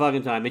about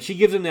fucking time. And she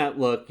gives him that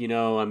look,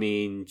 I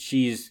mean,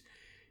 she's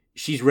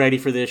ready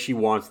for this. She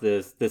wants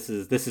this. This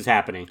is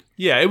happening.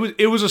 Yeah,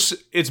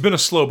 it's been a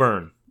slow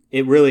burn.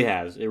 It really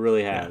has. It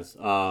really has.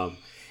 Yeah.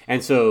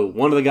 And so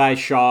one of the guys,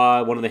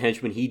 Shaw, one of the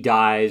henchmen, he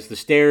dies. The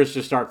stairs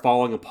just start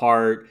falling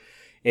apart.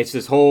 It's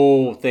this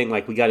whole thing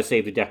like, we got to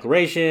save the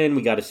Declaration,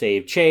 we got to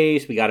save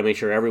Chase, we got to make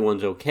sure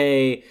everyone's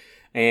okay.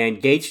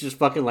 And Gates just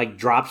fucking like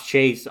drops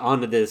Chase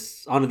onto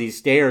these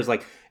stairs,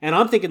 like, and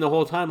I'm thinking the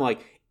whole time,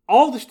 like,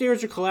 all the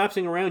stairs are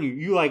collapsing around you.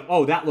 You like,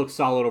 oh, that looks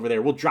solid over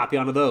there. We'll drop you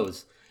onto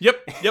those.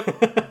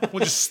 Yep.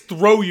 We'll just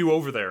throw you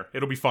over there.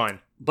 It'll be fine.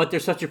 But they're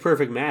such a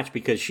perfect match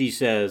because she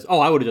says, oh,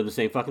 I would have done the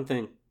same fucking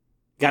thing.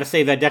 Got to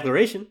save that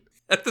Declaration.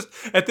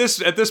 At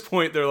this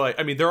point, they're like,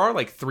 I mean, there are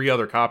like 3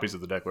 other copies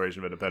of the Declaration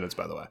of Independence,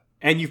 by the way.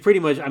 And you pretty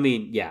much, I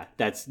mean, yeah,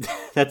 that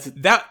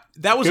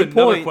was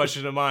another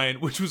question of mine,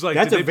 which was like,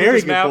 that's a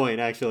very good point,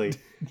 actually.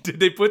 Did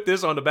they put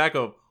this on the back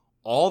of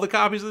all the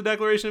copies of the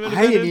Declaration of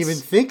Independence? I didn't even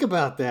think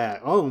about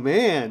that. Oh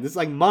man, this is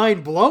like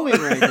mind blowing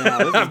right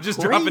now. I'm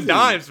just dropping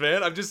dimes,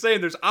 man. I'm just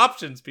saying, there's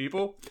options,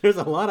 people. There's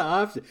a lot of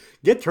options.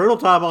 Get Turtle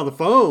Top on the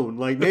phone.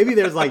 Like maybe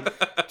there's like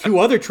 2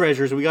 other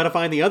treasures. We got to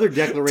find the other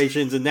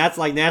declarations, and that's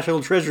like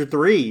National Treasure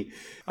 3.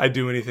 I'd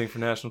do anything for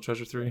National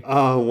Treasure 3.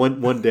 Oh,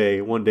 one day,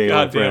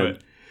 God damn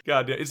it.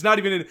 God damn. It's not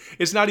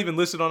even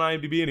listed on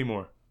IMDb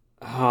anymore.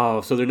 Oh,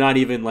 so they're not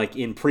even like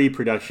in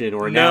pre-production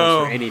or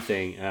announced or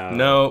anything.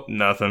 No,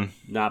 nothing.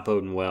 Not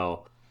boding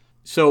well.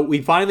 So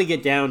we finally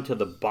get down to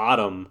the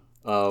bottom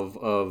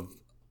of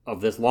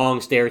this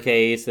long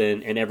staircase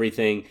and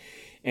everything,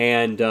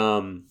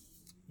 and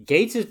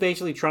Gates is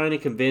basically trying to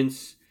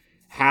convince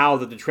Hal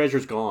that the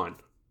treasure's gone.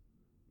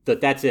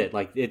 That's it.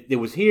 Like it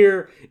was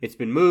here. It's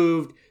been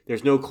moved.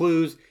 There's no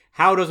clues.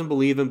 Hal doesn't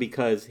believe him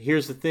because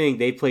here's the thing,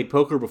 they played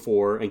poker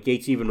before, and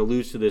Gates even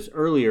alludes to this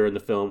earlier in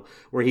the film,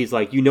 where he's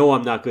like,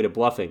 I'm not good at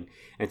bluffing.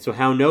 And so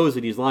Hal knows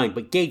that he's lying,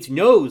 but Gates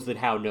knows that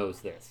Hal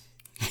knows this.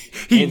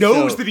 He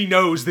knows that he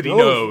knows that he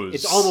knows.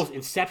 It's almost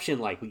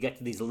Inception-like. We get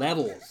to these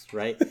levels,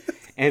 right?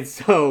 And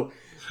so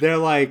they're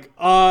like,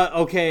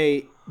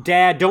 okay,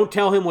 Dad, don't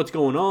tell him what's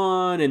going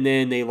on. And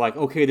then they like,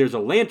 okay, there's a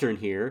lantern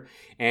here.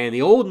 And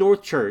the Old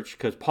North Church,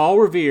 because Paul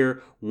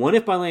Revere, 1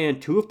 if by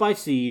land, 2 if by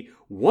sea,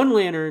 1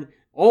 lantern,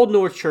 Old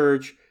North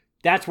Church,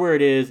 that's where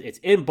it is. It's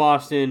in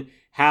Boston.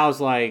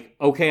 Hal's like,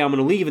 okay, I'm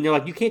going to leave. And they're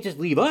like, you can't just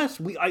leave us.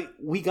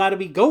 We got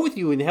to go with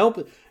you and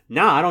help.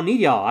 Nah, I don't need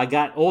y'all. I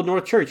got Old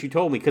North Church, you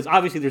told me. Because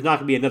obviously there's not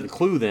going to be another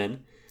clue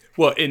then.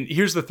 Well, and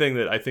here's the thing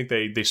that I think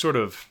they sort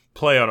of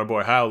play on our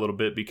boy Hal a little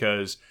bit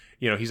because,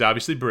 he's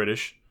obviously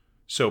British.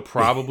 So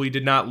probably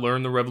did not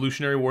learn the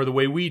Revolutionary War the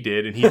way we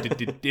did. And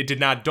it did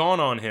not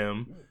dawn on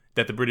him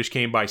that the British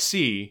came by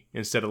sea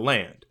instead of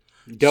land.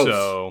 Ghost.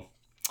 So,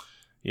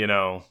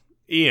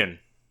 Ian,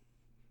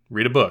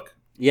 read a book.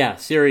 Yeah,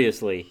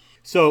 seriously.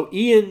 So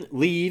Ian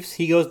leaves.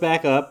 He goes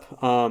back up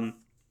on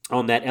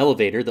that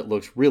elevator that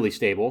looks really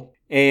stable.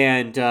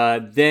 And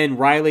then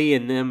Riley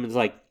and them is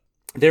like,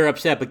 they're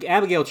upset. But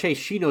Abigail Chase,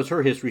 she knows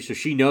her history, so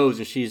she knows,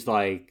 and she's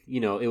like,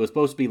 it was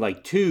supposed to be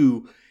like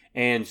 2.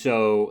 And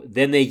so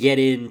then they get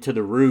into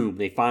the room.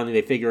 They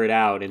figure it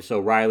out. And so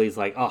Riley's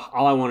like, oh,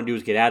 all I want to do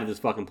is get out of this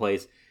fucking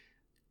place.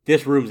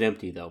 This room's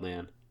empty, though,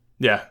 man.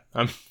 Yeah.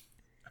 I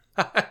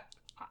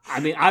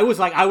mean, I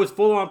was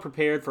full on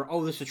prepared for,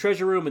 this is a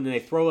treasure room, and then they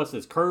throw us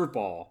this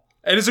curveball.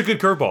 And it's a good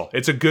curveball.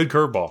 It's a good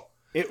curveball.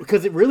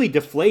 Because it really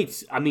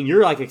deflates. I mean,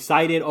 you're like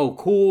excited. Oh,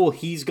 cool.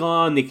 He's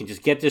gone. They can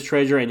just get this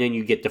treasure, and then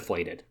you get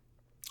deflated.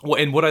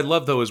 Well, and what I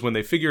love, though, is when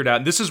they figure it out,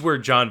 and this is where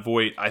Jon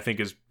Voight, I think,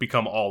 has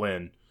become all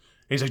in.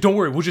 He's like, don't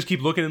worry, we'll just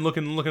keep looking and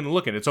looking and looking and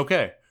looking. It's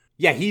okay.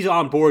 Yeah, he's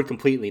on board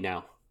completely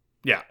now.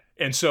 Yeah.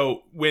 And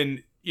so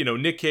when,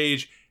 Nick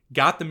Cage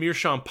got the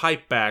Meerschaum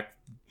pipe back,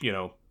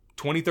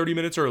 20, 30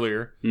 minutes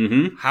earlier,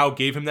 Howe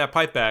gave him that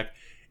pipe back,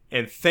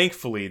 and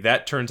thankfully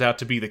that turns out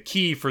to be the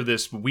key for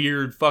this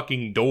weird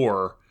fucking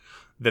door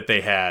that they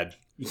had.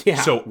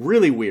 Yeah, so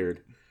really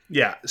weird.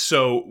 Yeah,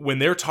 so when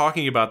they're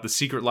talking about the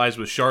secret lies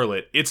with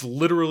Charlotte, it's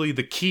literally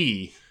the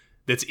key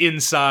that's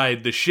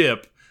inside the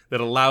ship that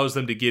allows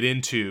them to get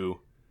into.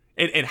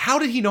 And how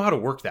did he know how to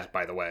work that,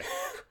 by the way?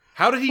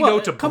 How did he know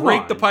to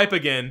break the pipe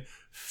again,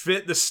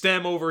 fit the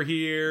stem over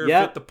here,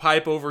 fit the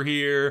pipe over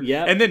here,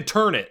 and then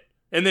turn it?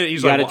 And then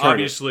he's like, well,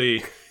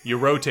 obviously, you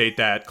rotate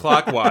that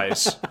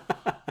clockwise.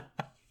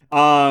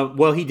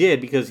 Well, he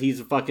did, because he's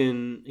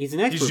an expert,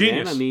 he's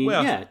genius. Man. I mean,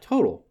 yeah,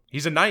 total.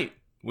 He's a knight.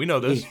 We know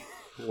this.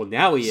 Well,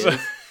 now he is.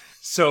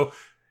 So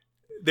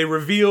they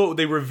reveal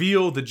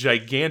the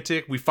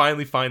gigantic, we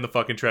finally find the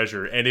fucking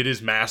treasure, and it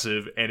is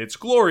massive, and it's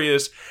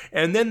glorious,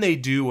 and then they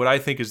do what I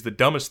think is the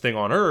dumbest thing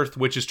on earth,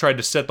 which is try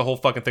to set the whole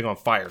fucking thing on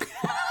fire.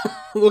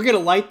 We're gonna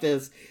light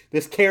this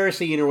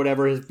kerosene or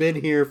whatever has been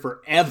here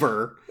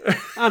forever.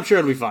 I'm sure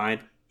it'll be fine.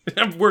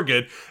 We're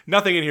good.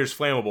 Nothing in here is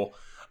flammable.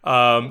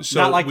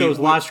 So not like those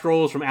lost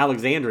scrolls from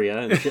Alexandria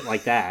and shit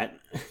like that.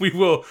 We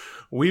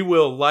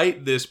will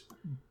light this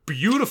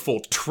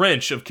beautiful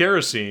trench of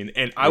kerosene,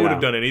 and I would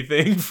have done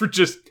anything for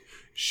just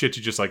shit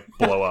to just like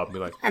blow up and be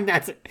like, and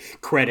that's it.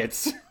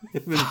 Credits.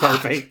 It's been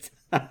perfect.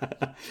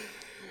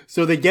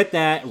 So they get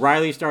that.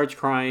 Riley starts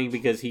crying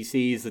because he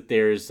sees that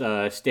there's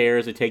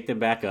stairs that take them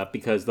back up,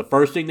 because the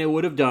first thing they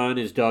would have done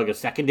is dug a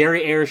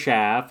secondary air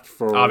shaft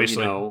for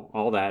obviously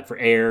all that for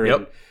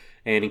air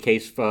and in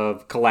case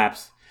of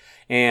collapse.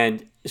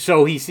 And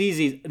so he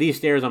sees these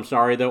stairs, I'm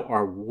sorry though,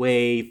 are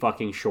way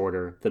fucking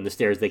shorter than the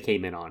stairs they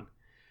came in on.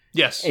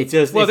 Yes. It's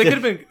just they could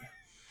have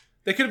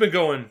been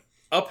going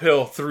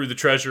uphill through the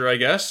treasure, I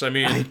guess. I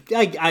mean,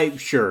 I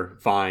sure,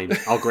 fine,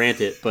 I'll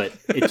grant it, but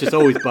it just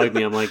always bugged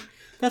me. I'm like,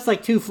 that's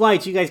like 2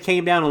 flights. You guys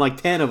came down on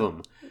like 10 of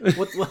them.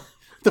 What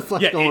the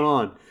fuck's going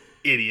on?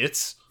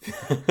 Idiots.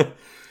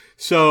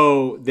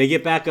 So they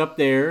get back up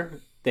there.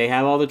 They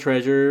have all the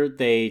treasure.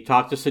 They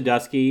talk to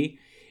Sadusky,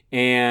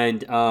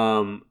 and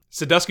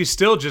Sadusky's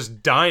still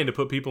just dying to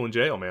put people in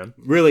jail, man.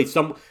 Really,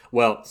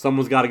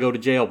 someone's got to go to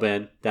jail,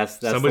 Ben. That's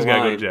somebody's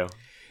got to go to jail.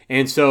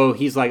 And so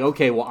he's like,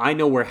 okay, well, I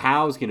know where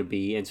Howe's going to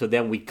be, and so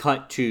then we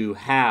cut to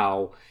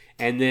Howe,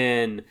 and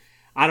then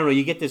I don't know.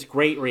 You get this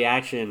great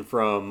reaction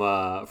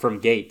from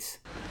Gates.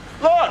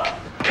 Look,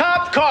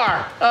 cop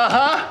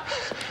car.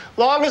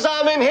 Long as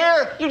I'm in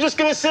here, you're just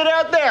gonna sit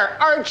out there,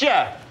 aren't you?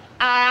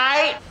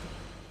 I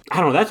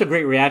don't know. That's a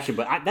great reaction,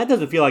 but that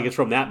doesn't feel like it's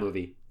from that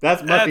movie.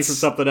 That must be from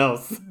something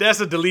else. That's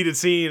a deleted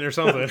scene or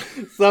something.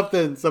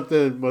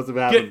 something must have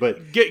happened.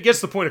 But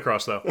gets the point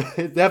across, though.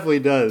 It definitely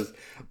does.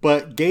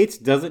 But Gates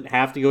doesn't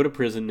have to go to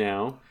prison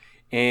now,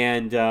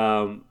 and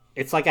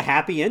it's like a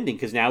happy ending,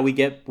 because now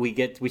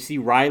we see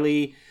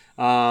Riley,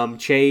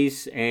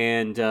 Chase,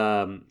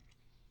 and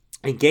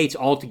Gates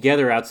all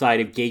together outside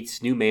of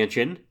Gates' new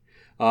mansion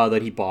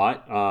that he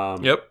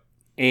bought. Yep.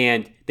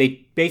 And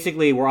they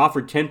basically were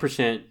offered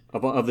 10%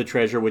 of the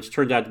treasure, which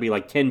turned out to be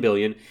like $10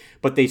 billion,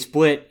 but they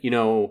split,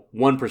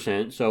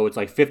 1%. So it's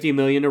like $50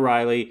 million to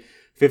Riley,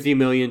 $50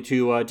 million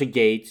to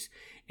Gates,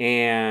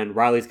 and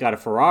Riley's got a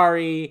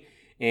Ferrari,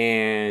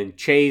 and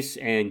Chase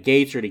and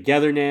Gates are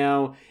together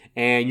now.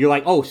 And you're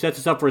like, oh, sets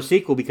us up for a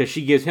sequel because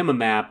she gives him a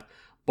map.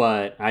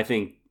 But I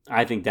think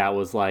that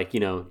was like,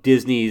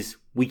 Disney's,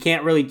 we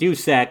can't really do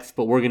sex,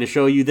 but we're going to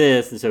show you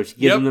this. And so she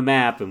gives him the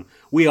map, and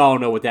we all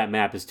know what that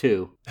map is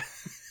too.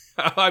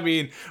 I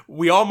mean,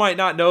 we all might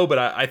not know, but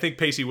I think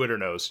Pacey Witter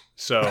knows.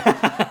 So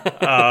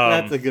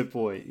that's a good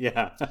point.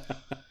 Yeah.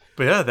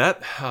 But yeah,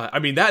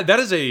 that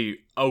is a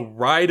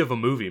ride of a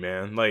movie,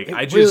 man. Like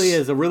it really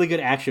is a really good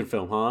action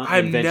film, huh?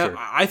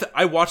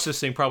 I watch this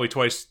thing probably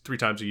 2-3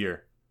 times a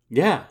year.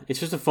 Yeah, it's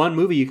just a fun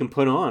movie you can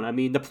put on. I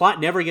mean, the plot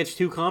never gets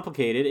too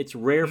complicated. It's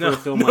rare for a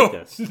film like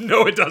this.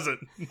 No, it doesn't.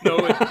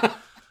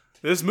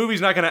 This movie's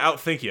not going to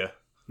outthink you.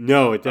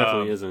 No, it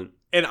definitely isn't.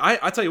 And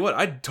I tell you what,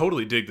 I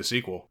totally dig the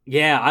sequel.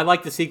 Yeah, I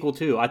like the sequel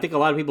too. I think a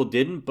lot of people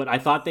didn't, but I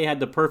thought they had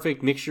the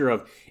perfect mixture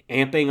of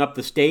amping up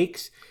the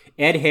stakes.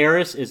 Ed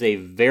Harris is a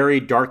very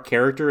dark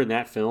character in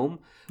that film.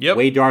 Yep.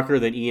 Way darker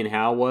than Ian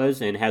Howe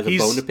was, and has a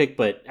bone to pick,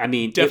 but I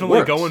mean,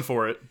 definitely going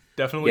for it.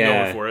 Definitely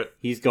going for it.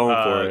 He's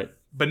going for it.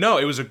 But no,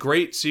 it was a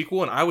great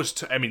sequel, and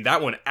I mean,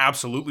 that one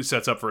absolutely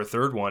sets up for a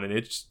third one, and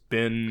it's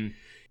been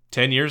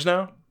 10 years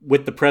now?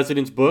 With the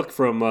President's Book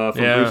from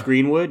Bruce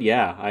Greenwood,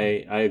 yeah,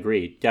 I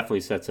agree.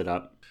 Definitely sets it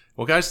up.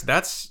 Well, guys,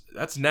 that's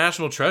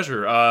National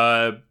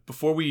Treasure.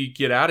 Before we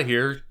get out of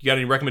here, you got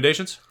any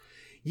recommendations?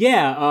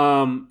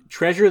 Yeah,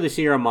 Treasure of the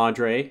Sierra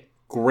Madre,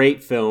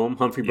 great film,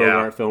 Humphrey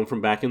Bogart film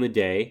from back in the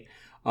day.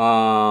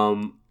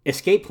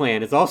 Escape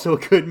Plan is also a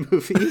good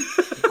movie.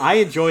 I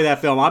enjoy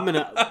that film.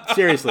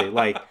 Seriously,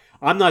 like,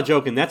 I'm not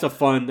joking. That's a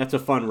fun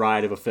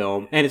ride of a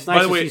film, and it's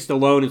nice to see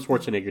Stallone and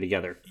Schwarzenegger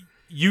together.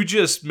 You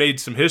just made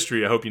some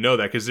history. I hope you know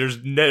that, because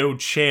there's no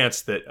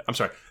chance that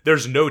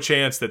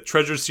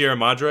Treasure Sierra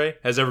Madre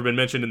has ever been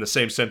mentioned in the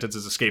same sentence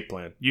as Escape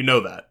Plan. You know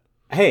that.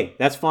 Hey,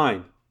 that's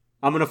fine.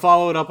 I'm going to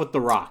follow it up with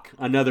The Rock,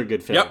 another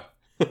good film.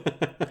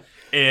 Yep.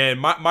 And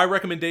my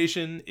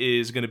recommendation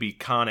is going to be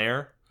Con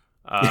Air.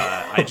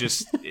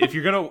 If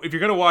you're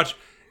gonna watch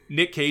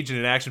Nick Cage in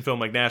an action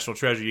film like National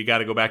Treasure, you got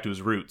to go back to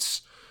his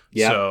roots.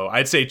 Yeah. So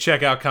I'd say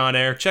check out Con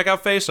Air. Check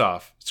out Face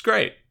Off. It's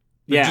great.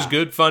 They're just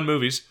good, fun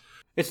movies.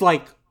 It's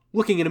like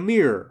looking in a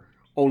mirror,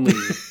 only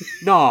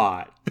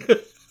not. I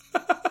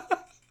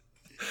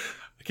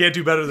can't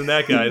do better than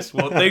that, guys.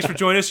 Well, thanks for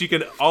joining us. You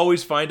can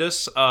always find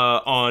us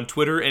on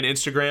Twitter and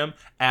Instagram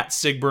at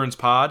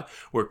SigBurnsPod.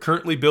 We're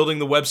currently building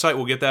the website.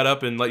 We'll get that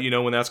up and let you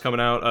know when that's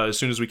coming out as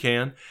soon as we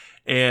can.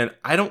 And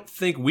I don't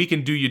think we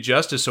can do you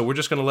justice, so we're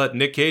just going to let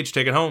Nick Cage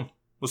take it home.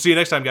 We'll see you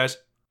next time, guys.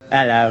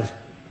 Hello.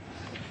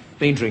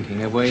 Been drinking,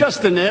 have we?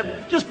 Just a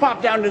nip. Just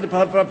pop down to the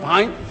pub for a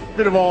pint.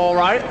 Bit of all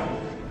right.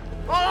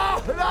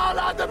 Oh, no,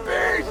 not the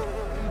beast!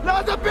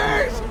 Not the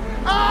beast!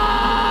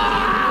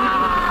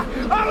 Ah!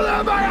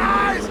 Open my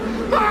eyes!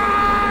 My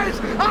eyes!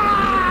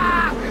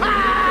 Ah!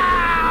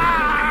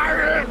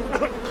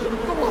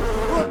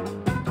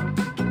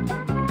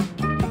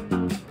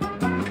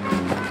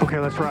 Okay,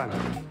 let's run.